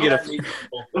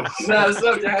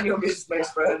 No, Daniel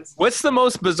makes friends. What's the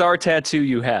most bizarre tattoo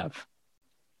you have?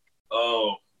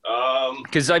 Oh,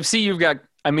 Because I see you've got.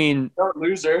 I mean,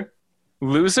 Loser.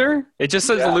 loser. It just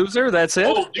says Yeah. loser. That's it.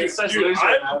 oh, dude, It says dude, loser,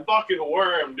 I'm man. a fucking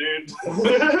worm, dude.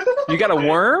 You got a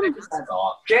worm. That's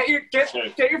off. Get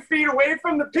your feet away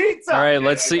from the pizza. All right,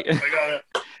 let's see. I got it.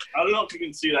 I don't know if you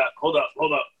can see that. Hold up.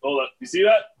 You see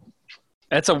that?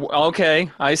 That's a okay.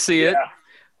 I see it. Yeah.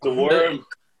 The worm.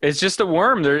 It's just a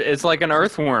worm. There, it's like an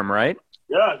earthworm, right?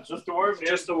 Yeah, it's just a worm. dude.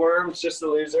 Just the worms, just the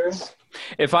loser.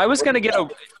 If I was gonna get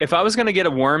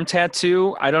a worm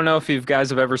tattoo, I don't know if you guys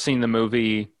have ever seen the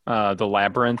movie The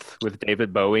Labyrinth with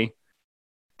David Bowie.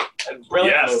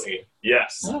 Brilliant Yes. movie.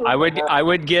 Yes. I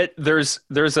would get there's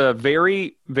a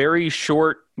very very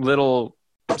short little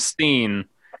scene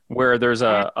where there's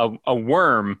a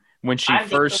worm when she I'm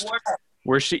first the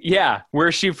worm.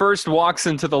 where she first walks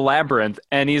into the labyrinth,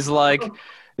 and he's like,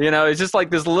 it's just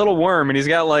like this little worm, and he's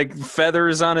got like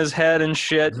feathers on his head and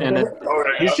shit, and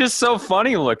he's just so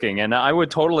funny looking, and I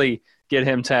would totally get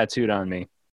him tattooed on me.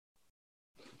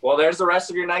 Well, there's the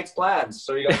rest of your night's plans.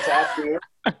 So you got tattoo.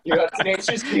 You got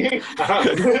Tenacious D. Dude,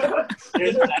 tonight's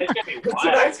gonna be wild.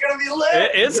 Tonight's gonna be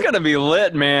lit. It's gonna be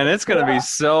lit, man. It's gonna be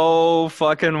so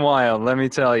fucking wild. Let me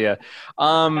tell you.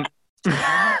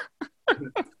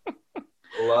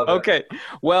 Love it. Okay.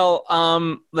 Well,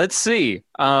 let's see.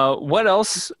 What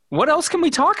else can we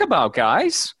talk about,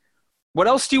 guys? What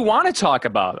else do you want to talk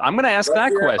about? I'm going to ask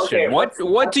that question. okay,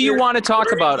 What do you want to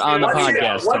talk about on the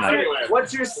podcast tonight?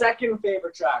 What's your second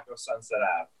favorite track of Sunset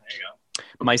Ave? There you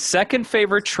go. My second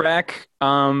favorite track,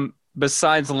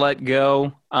 besides Let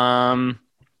Go, can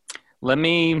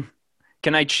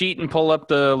I cheat and pull up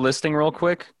the listing real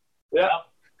quick? Yeah.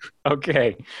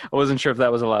 Okay. I wasn't sure if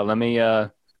that was allowed. Let me,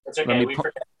 It's Let okay. me We pu-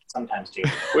 forget sometimes too.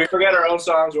 We forget our own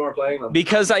songs when we're playing them.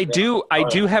 because I do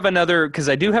have another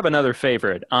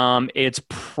favorite. It's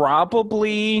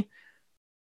probably,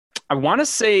 I want to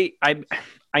say,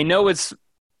 I know it's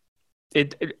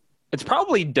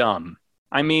probably Dumb.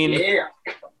 I mean, Yeah.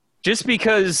 just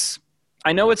because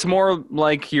I know it's more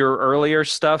like your earlier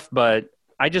stuff, but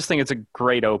I just think it's a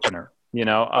great opener.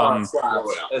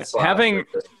 It's having-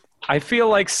 I feel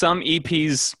like some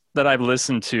EPs that I've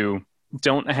listened to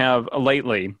don't have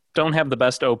the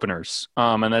best openers,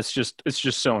 and it's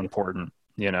just so important.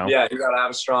 Yeah, you gotta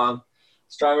have a strong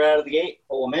right out of the gate.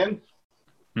 Pull them in,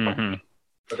 Mm-hmm.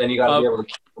 but then you gotta be able to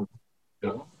keep them. You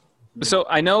know? So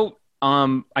I know,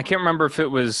 I can't remember if it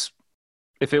was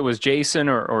Jason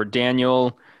or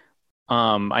Daniel.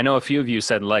 I know a few of you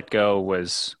said "Let Go"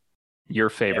 was your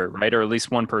favorite, right? Or at least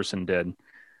one person did.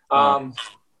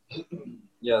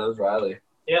 Yeah, that was Riley.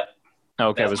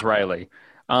 Okay, it was Riley.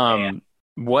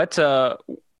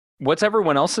 What's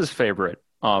everyone else's favorite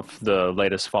off the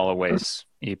latest Fall Aways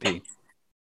EP?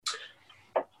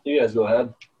 You guys go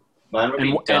ahead. Mine would be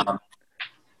And- Dumb.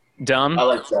 Dumb. I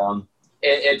like Dumb.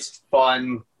 It's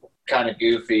fun, kind of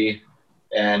goofy,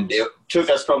 and it took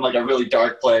us from like a really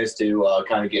dark place to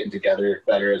kind of getting together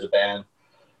better as a band.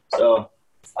 So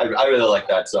I really like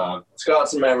that song. It's got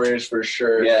some memories for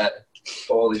sure. Yeah,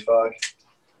 Holy fuck.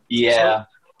 yeah.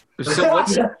 So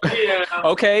what's Yeah.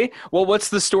 okay? Well, what's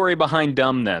the story behind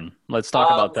Dumb then? Let's talk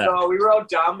about that. So we wrote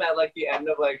Dumb at like the end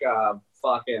of like a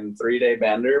fucking 3-day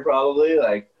bender, probably.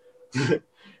 Like we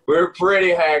were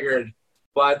pretty haggard,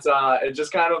 but it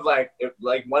just kind of like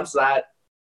once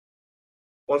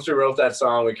we wrote that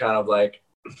song, we kind of like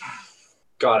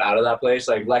got out of that place.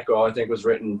 Like Let Go, I think, was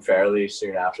written fairly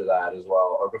soon after that as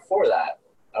well, or before that.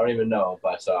 I don't even know,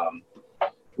 but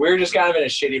we were just kind of in a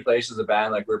shitty place as a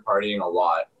band. Like we were partying a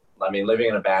lot. I mean, living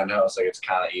in a band house, like it's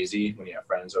kind of easy when you have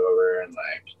friends over and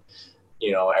like,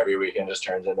 every weekend just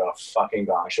turns into a fucking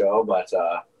gong show. But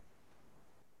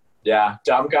yeah,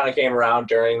 Dumb kind of came around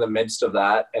during the midst of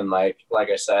that, and like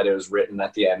I said, it was written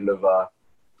at the end of a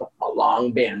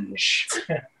long binge.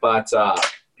 But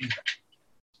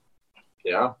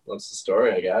yeah, that's the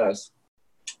story, I guess.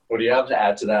 What do you have to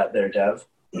add to that, there, Dev?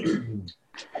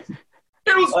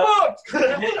 It was fucked.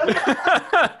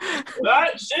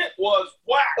 That shit was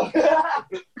whack.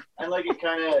 And like it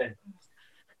kind of,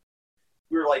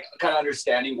 we were like kind of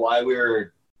understanding why we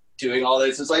were doing all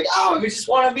this. It's like, oh, we just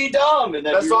want to be dumb, and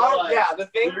then The we song, realized, yeah, the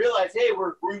thing. we realized, hey, we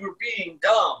were being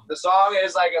dumb. The song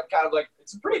is like a kind of like,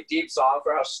 it's a pretty deep song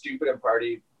for how stupid and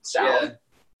party sound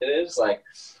it is. Like,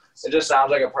 It just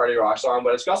sounds like a party rock song,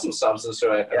 but it's got some substance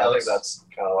to it. And Yeah, I think that's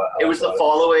kind of what I It was the like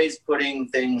Followays putting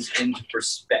things into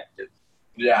perspective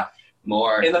Yeah,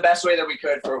 more. in the best way that we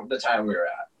could for the time we were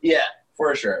at, Yeah.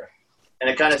 for sure. And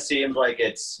it kind of seemed like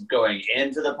it's going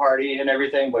into the party and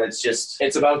everything, but it's just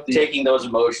It's about the taking those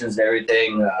emotions and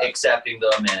everything, Yeah. accepting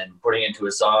them, and putting it into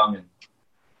a song, and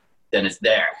then it's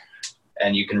there.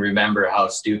 And you can remember how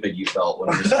stupid you felt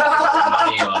when you spent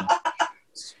money on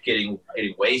getting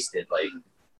wasted. Like,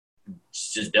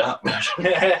 it's just dumb. we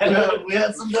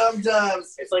had some dumb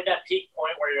times. It's like that peak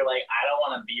point where you're like, I don't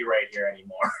want to be right here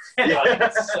anymore. Like,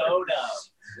 it's so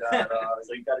dumb.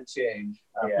 So you gotta change.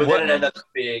 Yeah. But then it ended up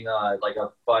being like a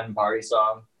fun party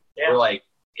song. Yeah. Where like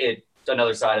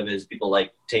another side of it is people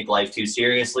like take life too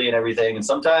seriously and everything, and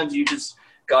sometimes you just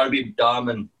gotta be dumb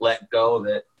and let go of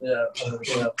it. Yeah.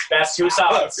 Best two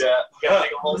songs. Yeah. You gotta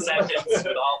make a whole sentence with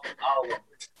all of them.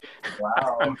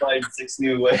 Wow. I'm finding 6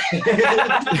 new ways.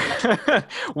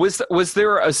 Was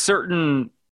there a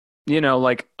certain,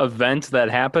 like event that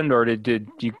happened, or did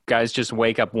you guys just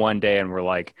wake up one day and were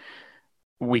like,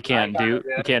 we can't do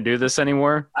this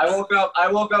anymore? I woke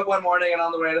up one morning, and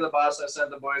on the way to the bus, I sent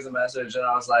the boys a message, and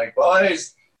I was like,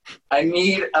 boys, I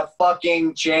need a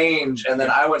fucking change. And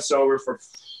then I went sober for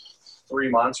 4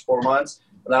 months.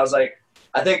 And I was like,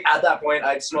 I think at that point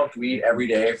I'd smoked weed every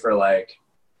day for like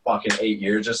fucking 8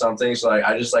 years or something. So like,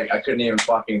 I couldn't even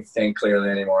fucking think clearly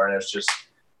anymore. And it was just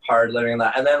hard living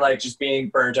that. And then like just being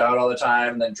burnt out all the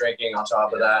time, and then drinking on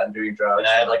top of that and doing drugs. And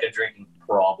I had like a drinking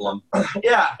problem.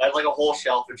 Yeah. I had like a whole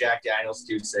shelf of Jack Daniels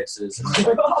 2 6s.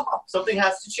 Something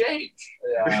has to change.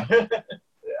 Yeah.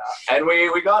 Yeah. And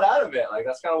we got out of it. Like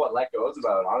that's kind of what let go is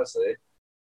about, honestly.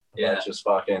 Yeah. Like, just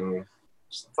fucking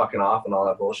off and all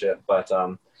that bullshit. But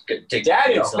Take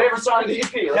Daniel, some- favorite song of the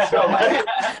EP. Let's go, man.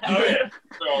 Okay.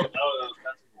 So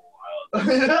that's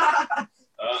a wild.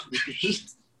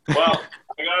 Well,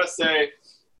 I gotta say,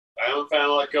 I am a fan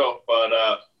of Let Go, but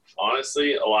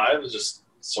honestly, Alive is just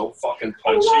so fucking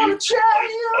punchy. Like, it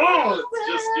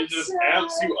just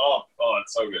amps you up. Oh,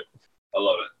 it's so good. I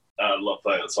love it. I love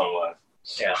playing that song live.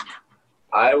 Yeah.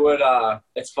 I would.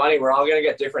 It's funny. We're all gonna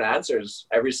get different answers.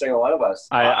 Every single one of us.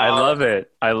 I love it.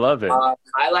 I love it.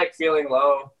 I like Feeling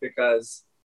Low because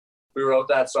we wrote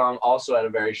that song also at a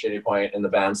very shitty point in the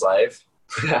band's life.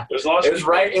 There's lots It was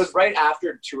right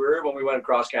after tour when we went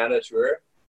across Canada tour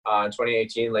in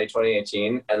 2018, late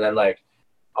 2018, and then like,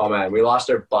 oh man, we lost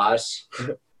our bus.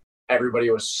 Everybody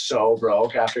was so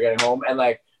broke after getting home, and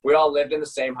like we all lived in the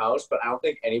same house, but I don't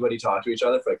think anybody talked to each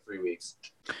other for like 3 weeks.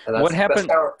 And What happened?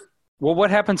 Well, what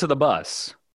happened to the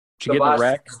bus? Did you the get in bus a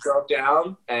wreck? broke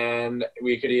down, and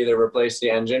we could either replace the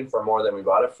engine for more than we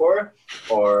bought it for,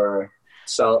 or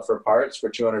sell it for parts for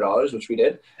 $200, which we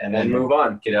did, and and then move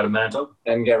on get out of Manitoba.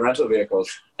 and get rental vehicles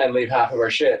and leave half of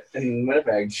our shit in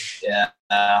Winnipeg. Yeah.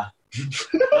 That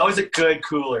was a good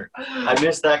cooler. I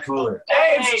missed that cooler.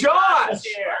 Hey, it's Josh!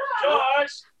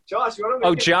 Josh, You want to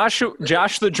Oh, Josh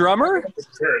the drummer?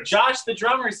 Josh, the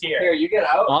drummer's Here, here. you get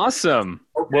out. Awesome.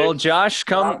 Well, Josh,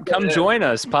 come join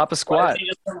us. Pop a Why squat. doesn't he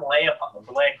just come lay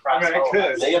across I mean, I all of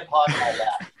could. us? Lay upon my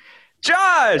lap.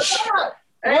 Josh,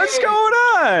 what's Hey. going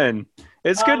on?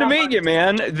 It's good to meet you,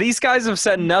 man. These guys have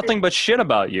said nothing but shit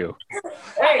about you.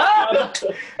 Hey!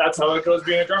 That's how it goes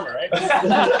being a drummer, right?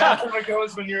 That's how it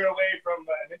goes when you're away from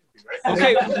an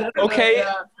interview, right? Okay.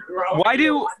 Why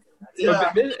do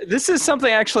Yeah. this is something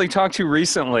I actually talked to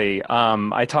recently.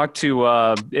 I talked to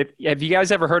have you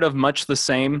guys ever heard of Much the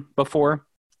Same before?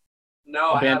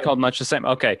 No, A I band haven't. called Much the Same.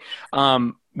 Okay.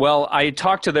 Well, I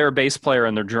talked to their bass player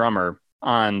and their drummer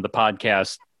on the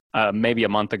podcast maybe a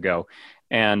month ago,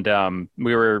 and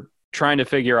we were trying to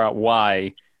figure out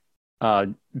why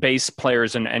bass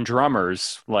players and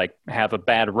drummers like have a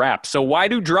bad rap. So why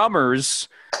do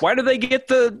they get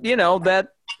the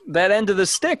that end of the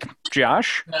stick,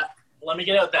 Josh? Let me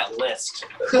get out that list.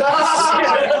 Fuck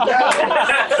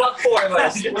four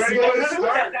list. Where do you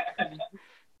start?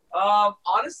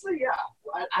 Honestly, yeah.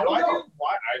 I don't know.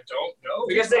 Why? I don't know.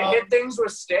 Because they hit things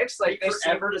with sticks, like they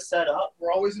Forever to set up.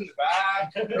 We're always in the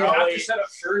back. We No, have wait. to set up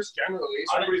first generally,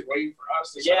 so Hon- everybody's waiting for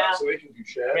us to set Yeah. up so they can do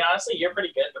shit. I mean, honestly, you're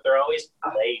pretty good, but they're always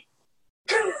late.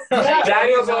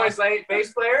 Daniel's always late.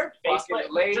 Bass player, Bass fucking player,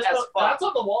 late just as the- fuck. That's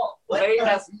on the wall. Late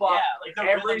as fuck. Yeah, like the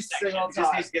Every rhythm section. single Just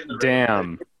time. needs to get in the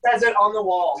Damn. says it on the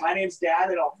wall. My name's Dan,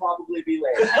 and I'll probably be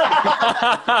late.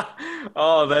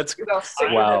 Oh, that's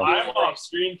wow. I'm off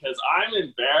screen because I'm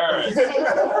embarrassed.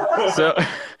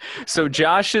 So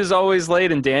Josh is always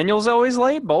late and Daniel's always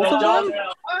late? Both of them?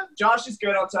 Josh is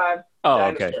good on time. Oh,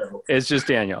 Daniel's okay. terrible. It's just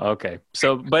Daniel. Okay.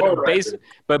 So For but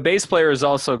record. bass players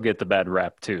also get the bad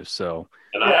rap too. So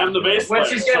And I am the bass player. What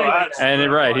she's so getting at. that's-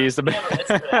 And right, he's the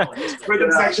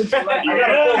Rhythm section. I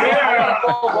got a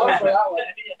full vote for that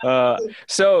one.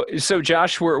 So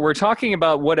Josh, we're talking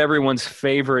about what everyone's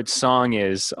favorite song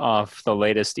is off the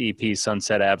latest EP,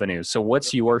 Sunset Avenue. So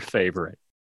what's your favorite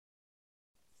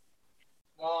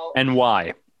Well, and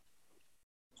why?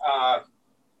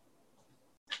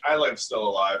 I like Still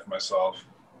Alive myself.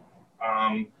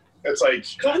 It's like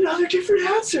Got another different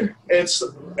answer. it's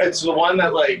the one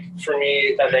that like for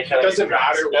me That they it kinda doesn't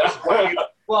matter what you,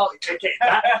 Well, okay,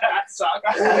 that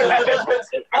sucks you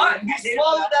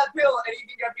swallowed that pill and you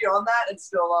can get beyond that and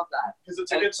still love that. because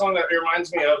it's a good song that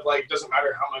reminds me of like doesn't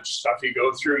matter how much stuff you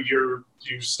go through, you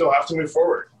still have to move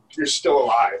forward. You're still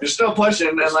alive. You're still pushing,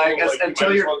 and You're like, still, until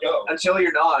you you're might as well go. until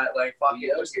you're not, like, fucking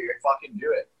fucking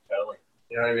do it. Totally.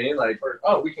 You know what I mean? Like,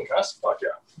 Oh, we can cuss? Fuck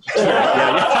yeah.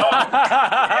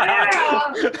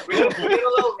 we did a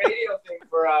little radio thing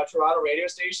for Toronto radio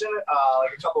station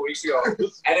like a couple weeks ago, and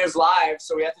it was live,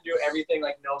 so we had to do everything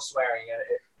like no swearing. And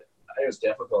it was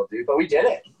difficult, dude, but we did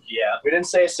it. Yeah. We didn't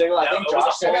say a single. I think it was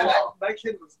Josh said that. That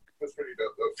kid was pretty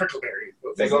dope. Frickleberry.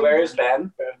 Fickleberry's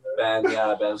Ben.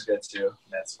 Yeah, Ben's good too.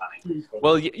 That's funny.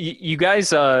 Well, you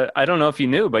guys, I don't know if you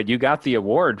knew, but you got the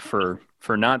award for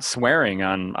not swearing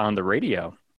on the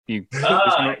radio.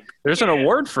 There's an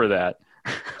award for that.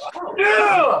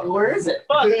 Yeah! Where is it?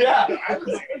 Yeah.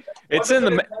 It's in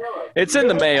the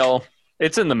mail.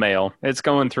 It's in the mail. It's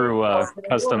going through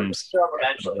customs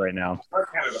right now.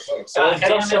 Canada folks.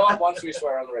 It'll show up once we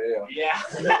swear on the radio. Yeah.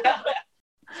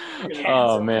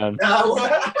 Oh man.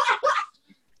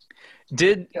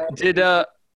 Did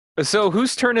so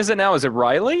whose turn is it now? Is it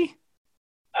Riley?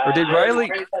 Or did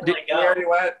Riley? Let We go, already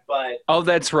went. but Oh,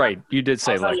 that's right. You did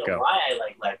say I'll tell let you go. why I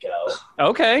like Let Go.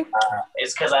 Okay.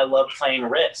 It's because I love playing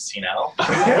riffs, you know?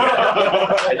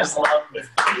 I just love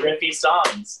riffy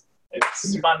songs.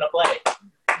 It's fun to play.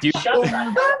 Do you, Shut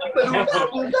up.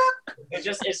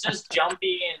 It's just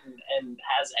jumpy and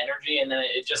has energy, and then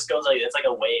it just goes like, it's like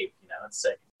a wave, you know? It's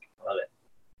sick. I love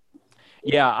it.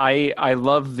 yeah, I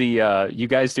love the. You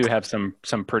guys do have some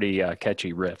pretty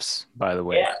catchy riffs, by the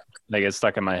way. Yeah. They get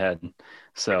stuck in my head.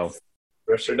 So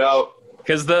Riffs are dope.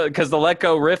 because the Let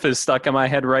Go riff is stuck in my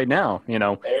head right now. You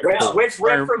know, Which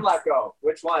riff from Let Go?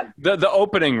 Which one? the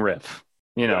opening riff.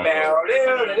 You know.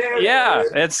 Yeah,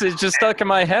 it's just stuck in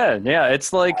my head. Yeah,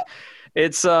 it's like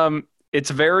it's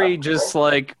very just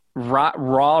like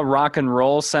raw rock and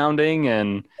roll sounding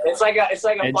and It's like a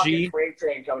edgy. fucking freight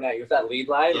train coming at you with that lead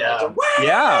line. Yeah.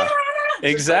 yeah,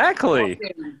 exactly.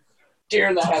 Deer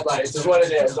in the headlights is what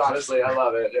it is. Honestly, I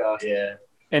love it. Yeah. Yeah.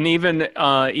 And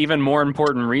even more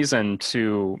important reason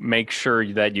to make sure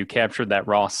that you captured that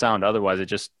raw sound. Otherwise,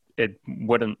 it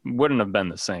wouldn't have been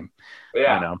the same.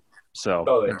 Yeah. You know, so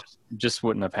Totally. it just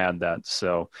wouldn't have had that.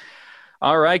 So,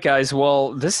 all right, guys.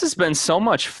 Well, this has been so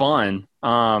much fun.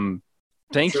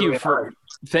 Thank you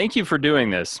for doing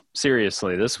this.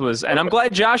 Seriously, this was, and I'm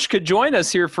glad Josh could join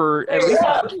us here for at least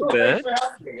a little bit.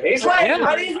 He's like, Yeah.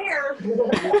 right in here.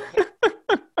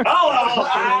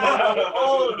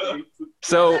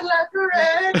 So, It's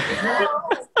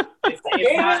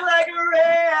not- like a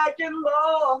wrecking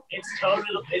ball.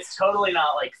 It's totally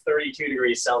not like 32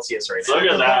 degrees Celsius right now.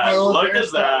 Look at that. Look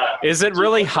at that. is it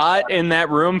really hot in that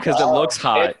room? Because it looks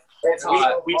hot. It's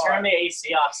hot. We turned the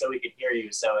AC off so we could hear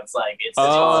you, so it's like it's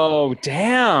Oh,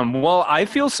 damn. Well, I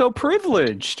feel so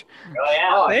privileged. oh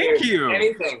yeah. Thank dude, you.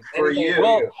 Anything For anything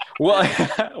you.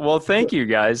 Well, well, thank you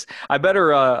guys. I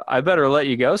better let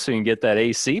you go so you can get that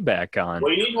AC back on.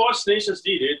 Well, you need to watch Tenacious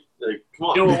D, dude. Like, come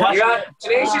on. You got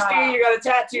Tenacious D. You got a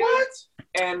tattoo.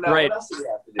 And Right. what else do you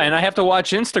have to do? And I have to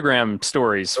watch Instagram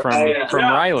stories from Yeah.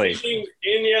 Riley. Teaching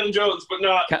Indiana Jones, but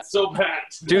not so bad.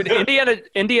 Dude,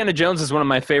 Indiana Jones is one of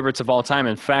my favorites of all time.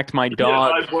 In fact, my Yeah,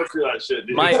 dog. I butchered that shit,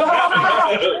 dude.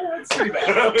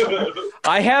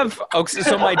 I have. Okay,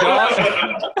 so my dog.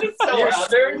 You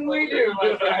certainly do,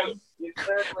 my friend. You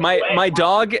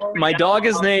certainly My dog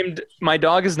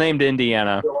is named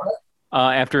Indiana.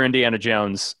 After Indiana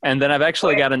Jones, and then I've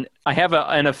actually got I have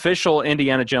an official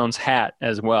Indiana Jones hat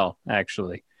as well,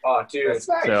 actually. Oh, dude. That's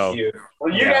nice. So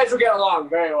Well, you Yeah. guys will get along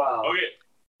very well. Okay.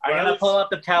 I'm gonna pull up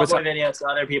the What's cowboy up? video so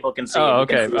other people can see. oh, You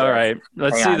can okay, see all it. right.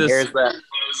 Let's Hang see on, this. Here's the.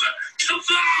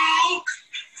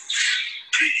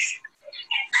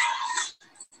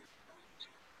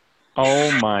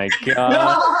 Oh my god,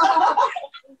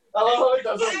 I love how it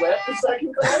doesn't wet the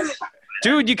second time.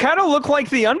 dude, you kind of look like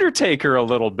the Undertaker a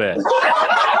little bit.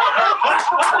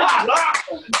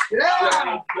 Yeah.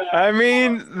 I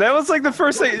mean, that was like the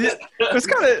first thing. It was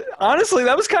kind of, honestly,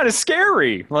 that was kind of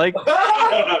scary. Like,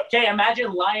 Okay,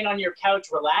 imagine lying on your couch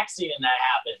relaxing and that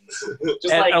happens.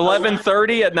 Just at like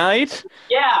 11:30 at night?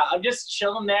 Yeah, I'm just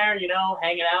chilling there,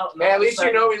 hanging out. Man, at least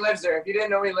you know he lives there. If you didn't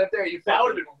know he lived there, that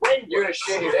would have been way you're gonna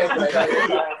shit your day.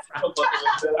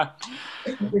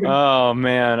 Oh,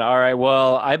 man. All right.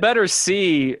 Well, I better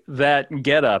see that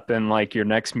get up in like your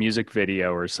next music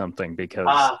video or something, because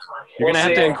you're going to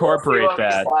have to incorporate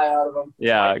that.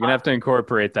 Yeah, you're going to have to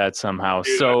incorporate that somehow.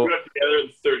 Dude, So I put it together in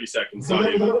 30 seconds.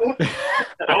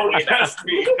 Don't ask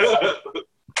me.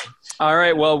 all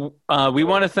right. Well, we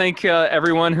want to thank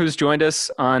everyone who's joined us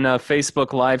on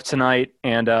Facebook Live tonight,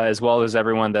 and as well as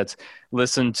everyone that's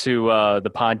listened to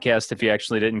the podcast. If you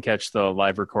actually didn't catch the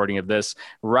live recording of this,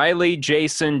 Riley,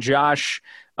 Jason, Josh,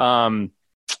 Daniel,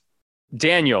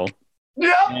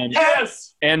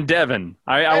 and Devin.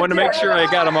 I want to make sure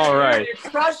I got them all right. You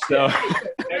crushed So- it.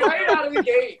 Right out of the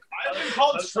gate. I've been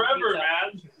called Trevor,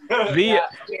 man.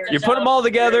 You put them all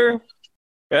together.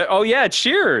 Oh yeah,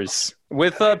 cheers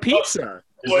with pizza.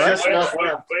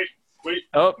 Wait.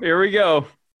 Oh, here we go.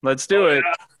 Let's do it.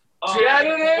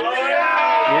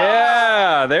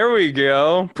 Yeah, there we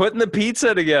go. Putting the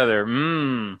pizza together.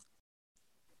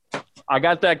 I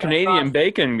got that Canadian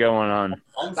bacon going on.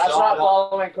 That's not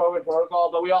following COVID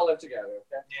protocol, but we all live together.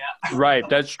 Okay? Yeah. Right,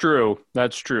 that's true.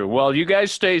 That's true. Well, you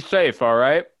guys stay safe, all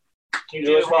right?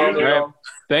 You as well. All right.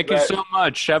 Thank you so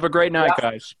much. Have a great night,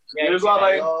 guys. You as well,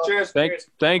 buddy. Cheers.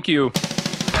 Thank you.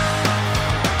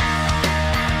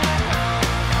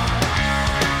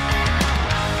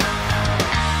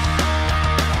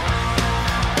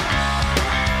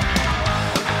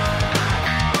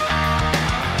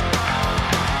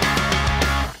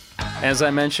 As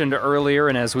I mentioned earlier,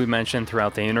 and as we mentioned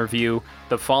throughout the interview,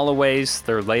 the Followays,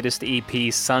 their latest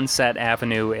EP, Sunset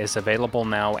Avenue, is available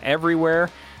now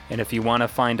everywhere. And if you want to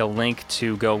find a link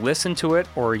to go listen to it,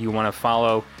 or you want to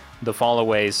follow the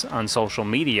Followays on social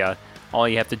media, all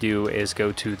you have to do is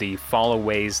go to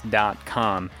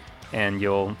thefolloways.com, and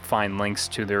you'll find links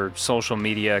to their social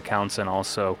media accounts and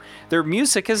also their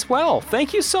music as well.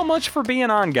 Thank you so much for being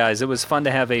on, guys. It was fun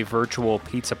to have a virtual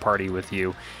pizza party with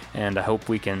you, and I hope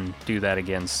we can do that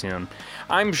again soon.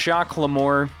 I'm Jacques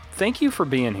Lamour. Thank you for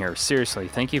being here. Seriously,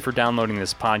 thank you for downloading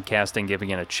this podcast and giving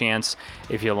it a chance.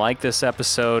 If you like this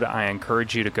episode, I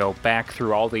encourage you to go back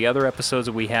through all the other episodes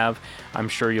that we have. I'm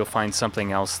sure you'll find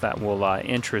something else that will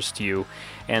interest you.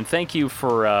 And thank you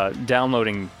for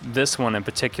downloading this one in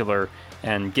particular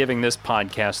and giving this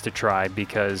podcast a try,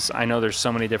 because I know there's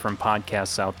so many different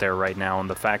podcasts out there right now, and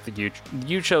the fact that you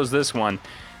chose this one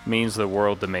means the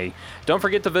world to me. Don't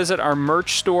forget to visit our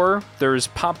merch store. There's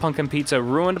Pop Punkin' Pizza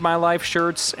Ruined My Life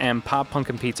shirts and Pop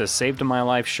Punkin' Pizza Saved My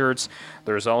Life shirts.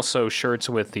 There's also shirts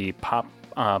with the Pop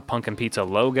Punkin' Pizza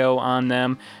logo on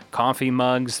them, coffee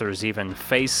mugs. There's even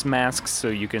face masks so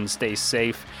you can stay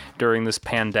safe during this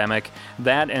pandemic.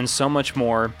 That and so much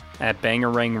more at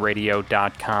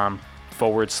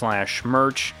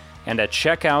bangarangradio.com/merch. And at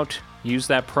checkout, use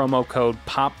that promo code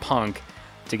POPPUNK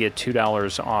to get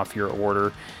 $2 off your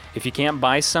order. If you can't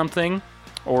buy something,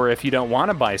 or if you don't want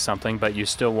to buy something but you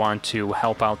still want to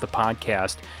help out the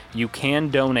podcast, you can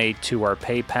donate to our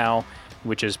PayPal,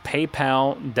 which is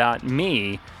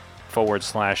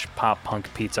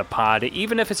paypal.me/poppunkpizzapod.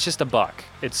 Even if it's just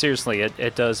 $1,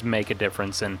 it does make a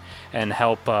difference and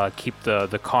help keep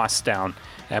the costs down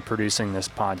at producing this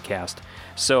podcast.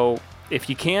 So if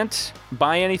you can't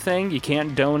buy anything, you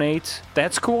can't donate,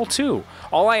 that's cool too.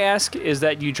 All I ask is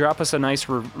that you drop us a nice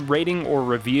rating or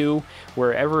review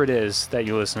wherever it is that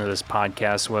you listen to this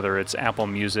podcast, whether it's Apple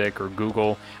Music or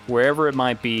Google, wherever it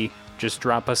might be. Just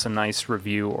drop us a nice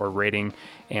review or rating,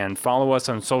 and follow us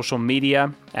on social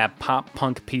media at Pop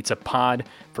Punk Pizza Pod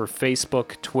for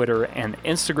Facebook, Twitter, and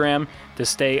Instagram to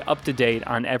stay up to date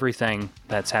on everything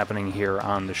that's happening here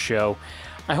on the show.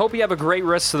 I hope you have a great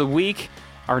rest of the week.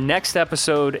 Our next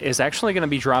episode is actually going to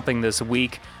be dropping this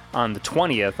week on the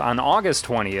 20th, on August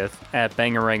 20th, at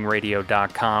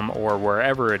bangarangradio.com or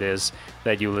wherever it is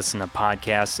that you listen to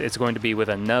podcasts. It's going to be with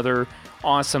another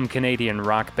awesome Canadian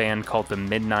rock band called the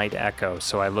Midnight Echo.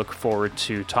 So I look forward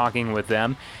to talking with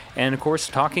them and, of course,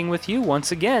 talking with you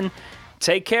once again.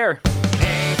 Take care.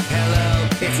 Hey, hello,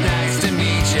 it's nice to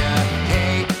meet ya.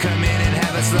 Hey, come in and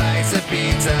have a slice of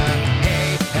pizza.